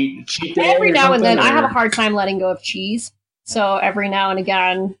like a cheat day? Every now and then, I have a hard time letting go of cheese. So every now and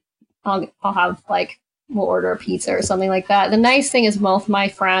again, I'll have like, we'll order a pizza or something like that. The nice thing is both my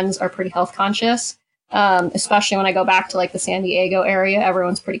friends are pretty health conscious, especially when I go back to like the San Diego area.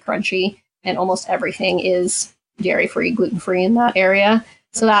 Everyone's pretty crunchy and almost everything is dairy-free, gluten-free in that area.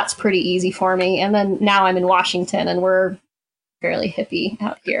 So that's pretty easy for me. And then now I'm in Washington and we're fairly hippie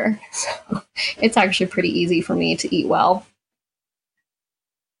out here. So it's actually pretty easy for me to eat well.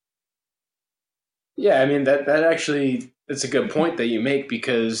 Yeah, I mean, that's a good point that you make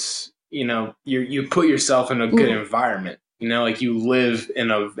because, you put yourself in a good environment. Like you live in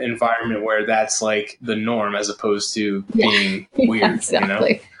an environment where that's like the norm as opposed to being weird. Yeah,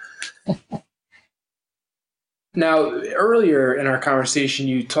 exactly. Now, earlier in our conversation,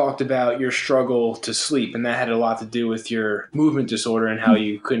 you talked about your struggle to sleep, and that had a lot to do with your movement disorder and how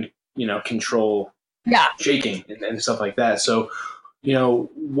you couldn't, control shaking and stuff like that. So,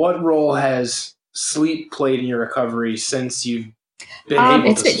 what role has sleep played in your recovery since you've been able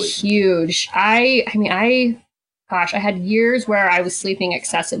it's to been sleep? Huge. I had years where I was sleeping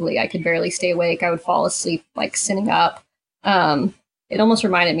excessively. I could barely stay awake. I would fall asleep like sitting up. It almost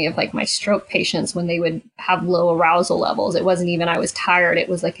reminded me of like my stroke patients when they would have low arousal levels. It wasn't even I was tired. It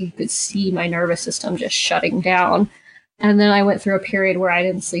was like you could see my nervous system just shutting down. And then I went through a period where I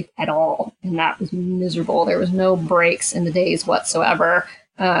didn't sleep at all. And that was miserable. There was no breaks in the days whatsoever.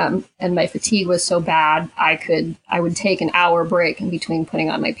 And my fatigue was so bad, I would take an hour break in between putting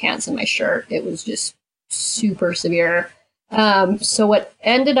on my pants and my shirt. It was just super severe. So what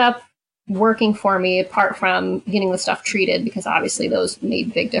ended up working for me, apart from getting the stuff treated, because obviously those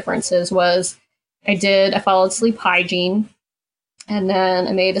made big differences, was I followed sleep hygiene, and then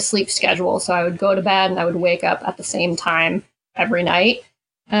I made a sleep schedule. So I would go to bed and I would wake up at the same time every night.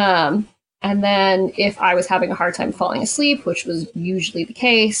 And then if I was having a hard time falling asleep, which was usually the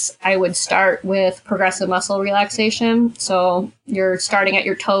case, I would start with progressive muscle relaxation. So you're starting at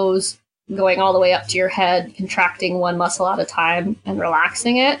your toes, going all the way up to your head, contracting one muscle at a time and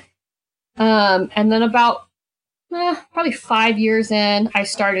relaxing it. And then about probably 5 years in, I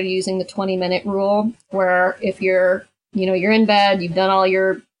started using the 20-minute rule, where if you're in bed, you've done all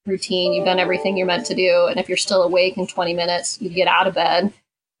your routine, you've done everything you're meant to do, and if you're still awake in 20 minutes, you get out of bed,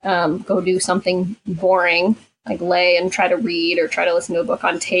 go do something boring, like lay and try to read or try to listen to a book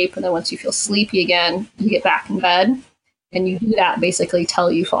on tape, and then once you feel sleepy again, you get back in bed, and you do that basically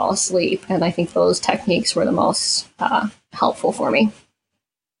till you fall asleep. And I think those techniques were the most helpful for me.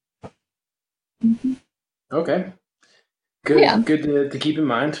 Mm-hmm. Okay. Good. Yeah. Good to keep in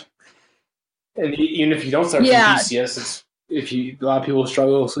mind. And even if you don't suffer from PCS, it's a lot of people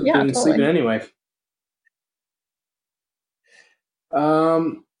struggle sleeping anyway.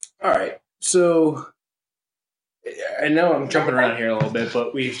 All right. So I know I'm jumping around here a little bit,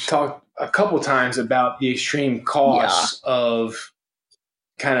 but we've talked a couple times about the extreme costs of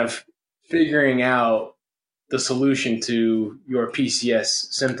kind of figuring out the solution to your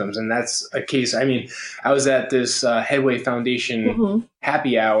PCS symptoms. And that's a case. I mean, I was at this Headway Foundation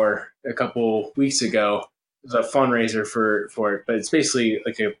happy hour a couple weeks ago. It was a fundraiser for it, but it's basically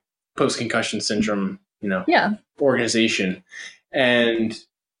like a post-concussion syndrome, organization. And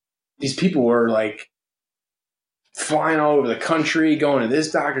these people were like flying all over the country, going to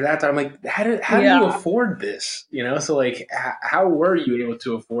this doctor, that doctor. I'm like, how do you afford this? So like, how were you able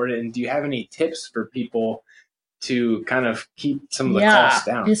to afford it? And do you have any tips for people to kind of keep some of the costs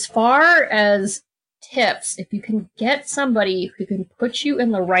down? As far as tips, if you can get somebody who can put you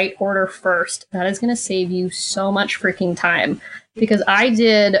in the right order first, that is going to save you so much freaking time. Because I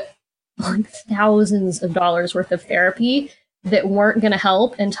did like thousands of dollars worth of therapy that weren't going to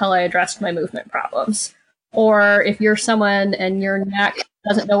help until I addressed my movement problems. Or if you're someone and your neck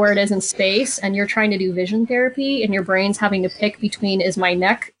doesn't know where it is in space and you're trying to do vision therapy and your brain's having to pick between is my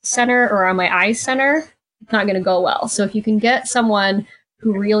neck center or on my eye center, it's not going to go well. So if you can get someone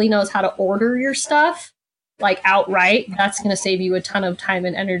who really knows how to order your stuff, like outright, that's going to save you a ton of time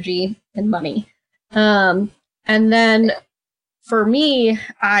and energy and money. And then for me,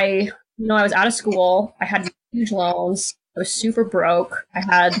 I was out of school. I had huge loans. I was super broke.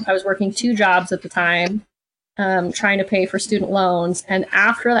 I was working 2 jobs at the time, trying to pay for student loans. And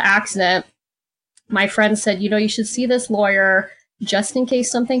after the accident, my friend said, you should see this lawyer just in case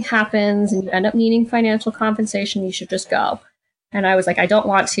something happens and you end up needing financial compensation. You should just go. And I was like, I don't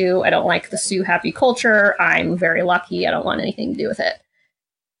want to. I don't like the sue happy culture. I'm very lucky. I don't want anything to do with it.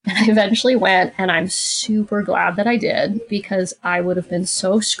 And I eventually went, and I'm super glad that I did because I would have been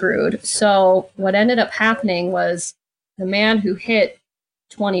so screwed. So what ended up happening was the man who hit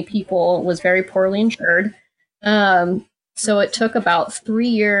 20 people was very poorly insured. So it took about 3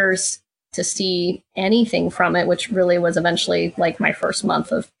 years to see anything from it, which really was eventually like my first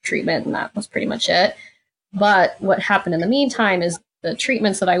month of treatment, and that was pretty much it. But what happened in the meantime is the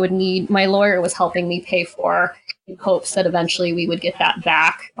treatments that I would need, my lawyer was helping me pay for in hopes that eventually we would get that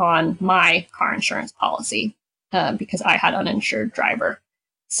back on my car insurance policy because I had uninsured driver.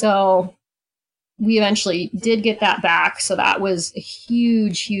 So we eventually did get that back. So that was a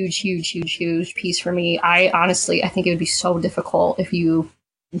huge piece for me. I think it would be so difficult if you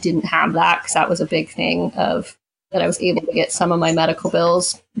didn't have that, because that was a big thing of that I was able to get some of my medical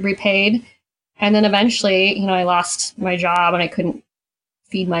bills repaid. And then eventually, I lost my job and I couldn't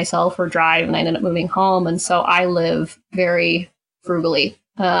feed myself or drive, and I ended up moving home. And so I live very frugally.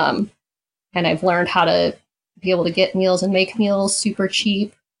 And I've learned how to be able to get meals and make meals super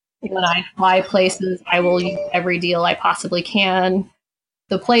cheap. When I fly places, I will use every deal I possibly can.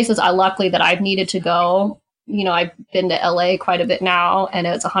 The places luckily that I've needed to go, I've been to LA quite a bit now, and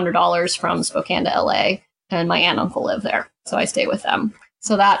it's $100 from Spokane to LA, and my aunt and uncle live there, so I stay with them.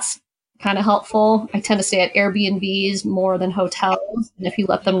 So that's kind of helpful. I tend to stay at Airbnbs more than hotels, and if you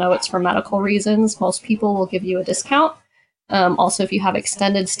let them know it's for medical reasons, most people will give you a discount. Also, if you have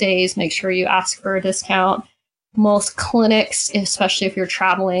extended stays, make sure you ask for a discount. Most clinics, especially if you're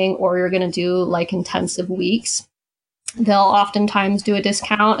traveling or you're going to do like intensive weeks, they'll oftentimes do a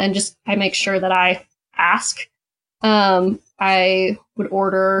discount, and I make sure that I ask. I would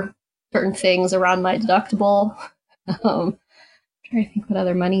order certain things around my deductible. Trying to think what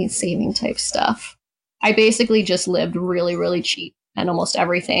other money saving type stuff. I basically just lived really cheap, and almost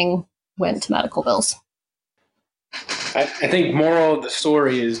everything went to medical bills. I think moral of the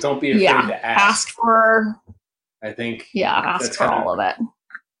story is don't be afraid to ask. Ask for all of it.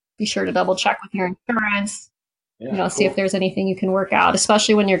 Be sure to double check with your insurance. See if there's anything you can work out,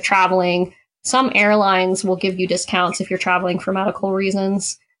 especially when you're traveling. Some airlines will give you discounts if you're traveling for medical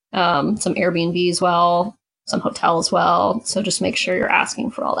reasons. Some Airbnb as well, some hotel as well. So just make sure you're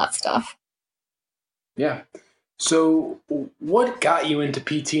asking for all that stuff. Yeah. So what got you into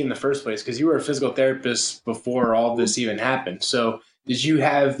PT in the first place? Because you were a physical therapist before all this even happened. So were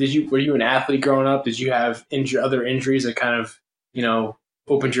you an athlete growing up? Did you have other injuries that kind of,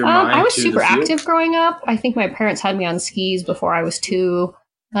 opened your mind? I was super active growing up. I think my parents had me on skis before I was 2.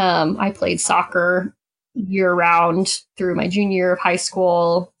 I played soccer year round through my junior year of high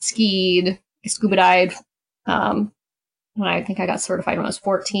school, skied, scuba dived. When I think I got certified when I was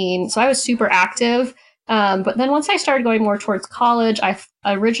 14. So I was super active. But then once I started going more towards college, I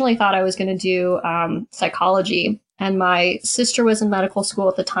originally thought I was going to do psychology. And my sister was in medical school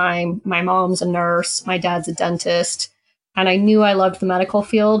at the time. My mom's a nurse. My dad's a dentist. And I knew I loved the medical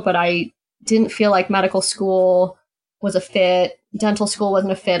field, but I didn't feel like medical school was a fit. Dental school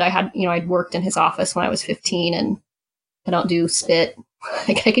wasn't a fit. I'd worked in his office when I was 15, and I don't do spit.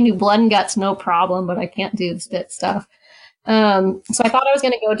 Like, I can do blood and guts, no problem, but I can't do the spit stuff. So I thought I was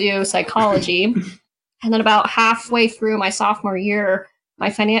going to go do psychology. And then about halfway through my sophomore year, my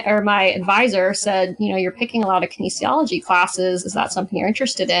advisor said, you're picking a lot of kinesiology classes. Is that something you're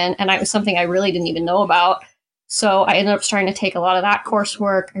interested in? And it was something I really didn't even know about. So I ended up starting to take a lot of that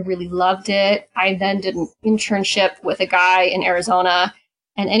coursework. I really loved it. I then did an internship with a guy in Arizona.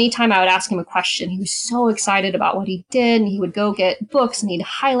 And anytime I would ask him a question, he was so excited about what he did. And he would go get books and he'd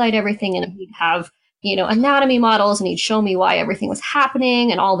highlight everything, and he'd have, anatomy models, and he'd show me why everything was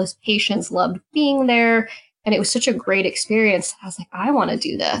happening. And all his patients loved being there. And it was such a great experience. I was like, I want to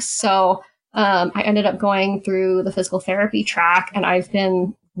do this. So I ended up going through the physical therapy track, and I've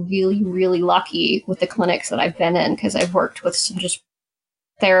been really, really lucky with the clinics that I've been in, because I've worked with some just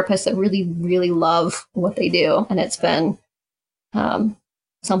therapists that really, really love what they do. And it's been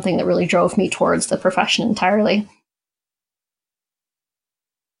something that really drove me towards the profession entirely.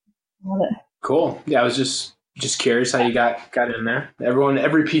 Love it. Cool. Yeah, I was just curious how you got in there.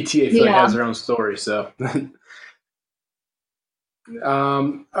 Every PTA I feel like has their own story. So,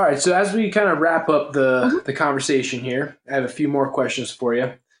 all right. So as we kind of wrap up the conversation here, I have a few more questions for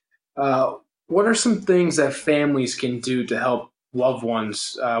you. What are some things that families can do to help loved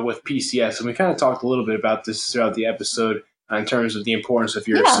ones with PCS? And we kind of talked a little bit about this throughout the episode in terms of the importance of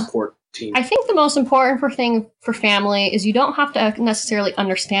your support team. I think the most important thing for family is you don't have to necessarily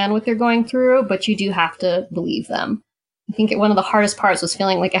understand what they're going through, but you do have to believe them. I think one of the hardest parts was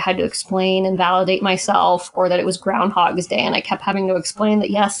feeling like I had to explain and validate myself, or that it was Groundhog's Day, and I kept having to explain that,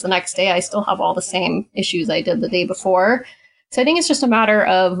 yes, the next day I still have all the same issues I did the day before. So I think it's just a matter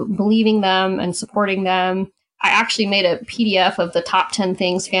of believing them and supporting them. I actually made a PDF of the top 10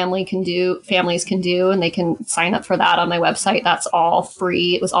 things families can do, and they can sign up for that on my website. That's all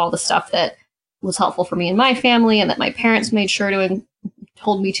free. It was all the stuff that was helpful for me and my family, and that my parents made sure to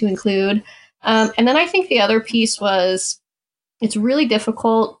told me to include. And then I think the other piece was, it's really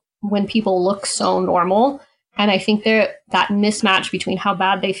difficult when people look so normal. And I think that mismatch between how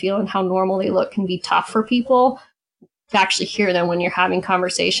bad they feel and how normal they look can be tough for people to actually hear them when you're having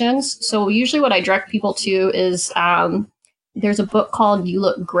conversations. So usually what I direct people to is there's a book called You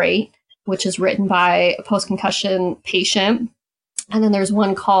Look Great, which is written by a post-concussion patient. And then there's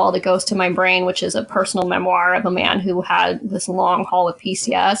one called It Goes to My Brain, which is a personal memoir of a man who had this long haul with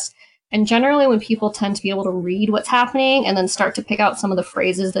PCS. And generally when people tend to be able to read what's happening and then start to pick out some of the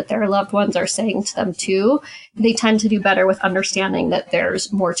phrases that their loved ones are saying to them too, they tend to do better with understanding that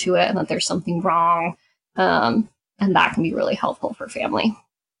there's more to it and that there's something wrong. And that can be really helpful for family.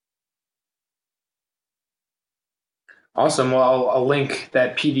 Awesome. Well, I'll link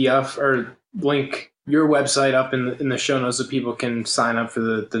that PDF or link your website up in the show notes so people can sign up for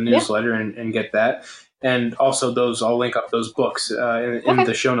the newsletter and get that. And also I'll link up those books in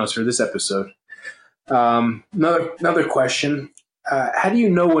the show notes for this episode. Another question. How do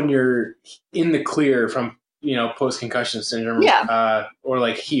you know when you're in the clear from, post-concussion syndrome or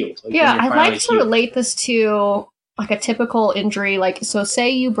like healed? Like I like to relate this to like a typical injury. Like, so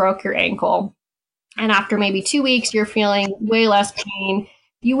say you broke your ankle and after maybe 2 weeks, you're feeling way less pain.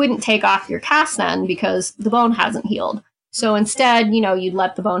 You wouldn't take off your cast then because the bone hasn't healed. So instead, you'd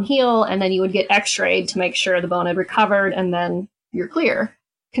let the bone heal and then you would get x-rayed to make sure the bone had recovered and then you're clear.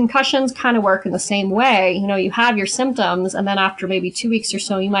 Concussions kind of work in the same way. You have your symptoms and then after maybe 2 weeks or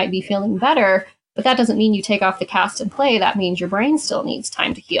so, you might be feeling better, but that doesn't mean you take off the cast and play. That means your brain still needs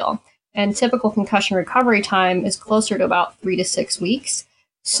time to heal. And typical concussion recovery time is closer to about 3 to 6 weeks.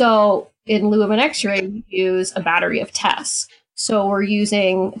 So in lieu of an x-ray, we use a battery of tests. So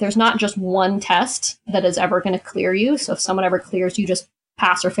there's not just one test that is ever going to clear you. So if someone ever clears you, just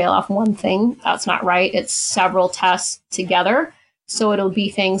pass or fail off one thing. That's not right. It's several tests together. So it'll be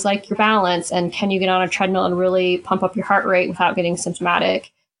things like your balance and can you get on a treadmill and really pump up your heart rate without getting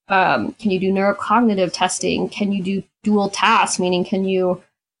symptomatic? Can you do neurocognitive testing? Can you do dual tasks? Meaning, can you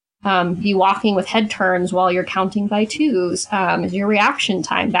be walking with head turns while you're counting by twos? Is your reaction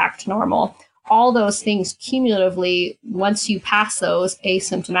time back to normal? All those things cumulatively, once you pass those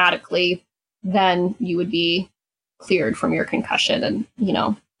asymptomatically, then you would be cleared from your concussion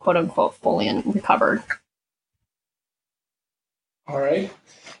and, quote unquote, fully recovered. All right.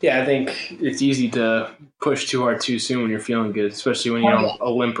 Yeah, I think it's easy to push too hard too soon when you're feeling good, especially when you don't a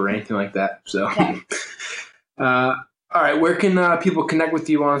limp or anything like that. So, all All right, where can people connect with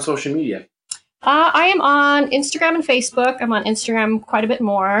you on social media? I am on Instagram and Facebook. I'm on Instagram quite a bit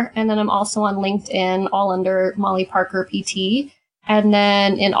more. And then I'm also on LinkedIn, all under Molly Parker PT. And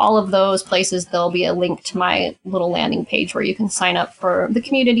then in all of those places, there'll be a link to my little landing page where you can sign up for the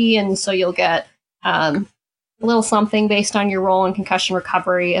community. And so you'll get a little something based on your role in concussion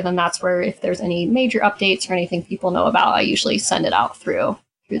recovery. And then that's where, if there's any major updates or anything people know about, I usually send it out through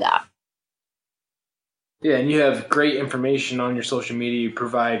that. Yeah, and you have great information on your social media. You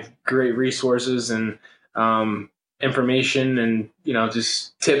provide great resources and information and,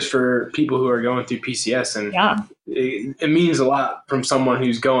 just tips for people who are going through PCS. And it means a lot from someone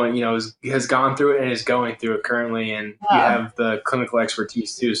who's going, has gone through it and is going through it currently. And you have the clinical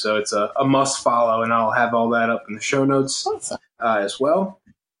expertise too. So it's a must follow, and I'll have all that up in the show notes as well.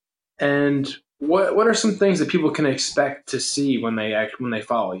 And what are some things that people can expect to see when they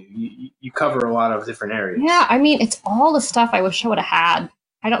follow you? You cover a lot of different areas. Yeah, I mean, it's all the stuff I wish I would have had.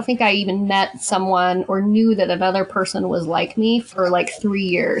 I don't think I even met someone or knew that another person was like me for like 3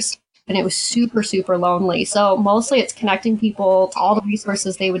 years. And it was super, super lonely. So mostly it's connecting people to all the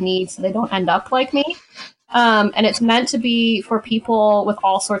resources they would need so they don't end up like me. And it's meant to be for people with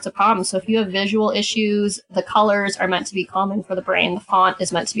all sorts of problems. So if you have visual issues, the colors are meant to be calming for the brain. The font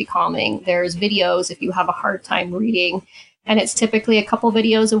is meant to be calming. There's videos if you have a hard time reading. And it's typically a couple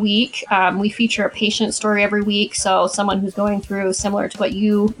videos a week. We feature a patient story every week. So someone who's going through similar to what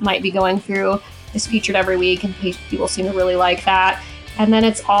you might be going through is featured every week. And people seem to really like that. And then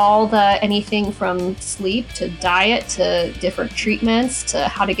it's all anything from sleep to diet to different treatments to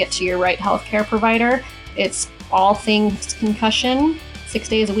how to get to your right healthcare provider. It's all things concussion, 6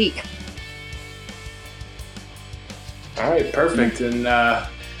 days a week. All right, perfect. And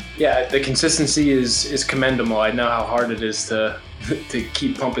the consistency is commendable. I know how hard it is to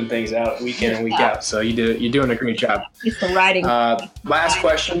keep pumping things out week in and week out. So you're doing a great job. It's the writing. Last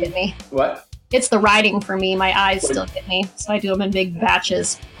question. What? It's the writing for me. My eyes still get me, so I do them in big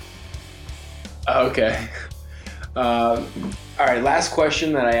batches. Okay. All right, last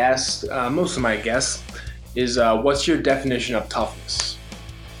question that I asked most of my guests is what's your definition of toughness?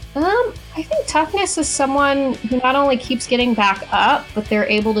 I think toughness is someone who not only keeps getting back up, but they're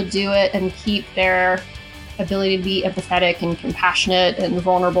able to do it and keep their ability to be empathetic and compassionate and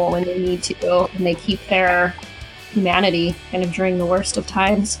vulnerable when they need to, and they keep their humanity kind of during the worst of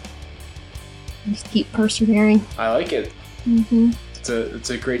times. And just keep persevering. I like it. Mm-hmm. It's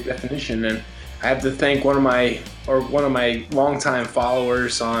a great definition, and I have to thank one of my longtime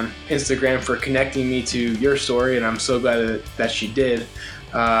followers on Instagram for connecting me to your story, and I'm so glad that she did,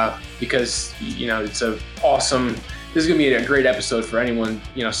 because it's a awesome. This is gonna be a great episode for anyone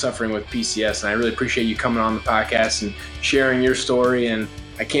suffering with PCS, and I really appreciate you coming on the podcast and sharing your story. And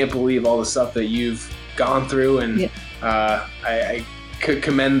I can't believe all the stuff that you've gone through, and I could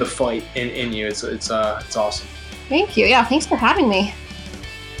commend the fight in you. It's awesome. Thank you. Yeah, thanks for having me.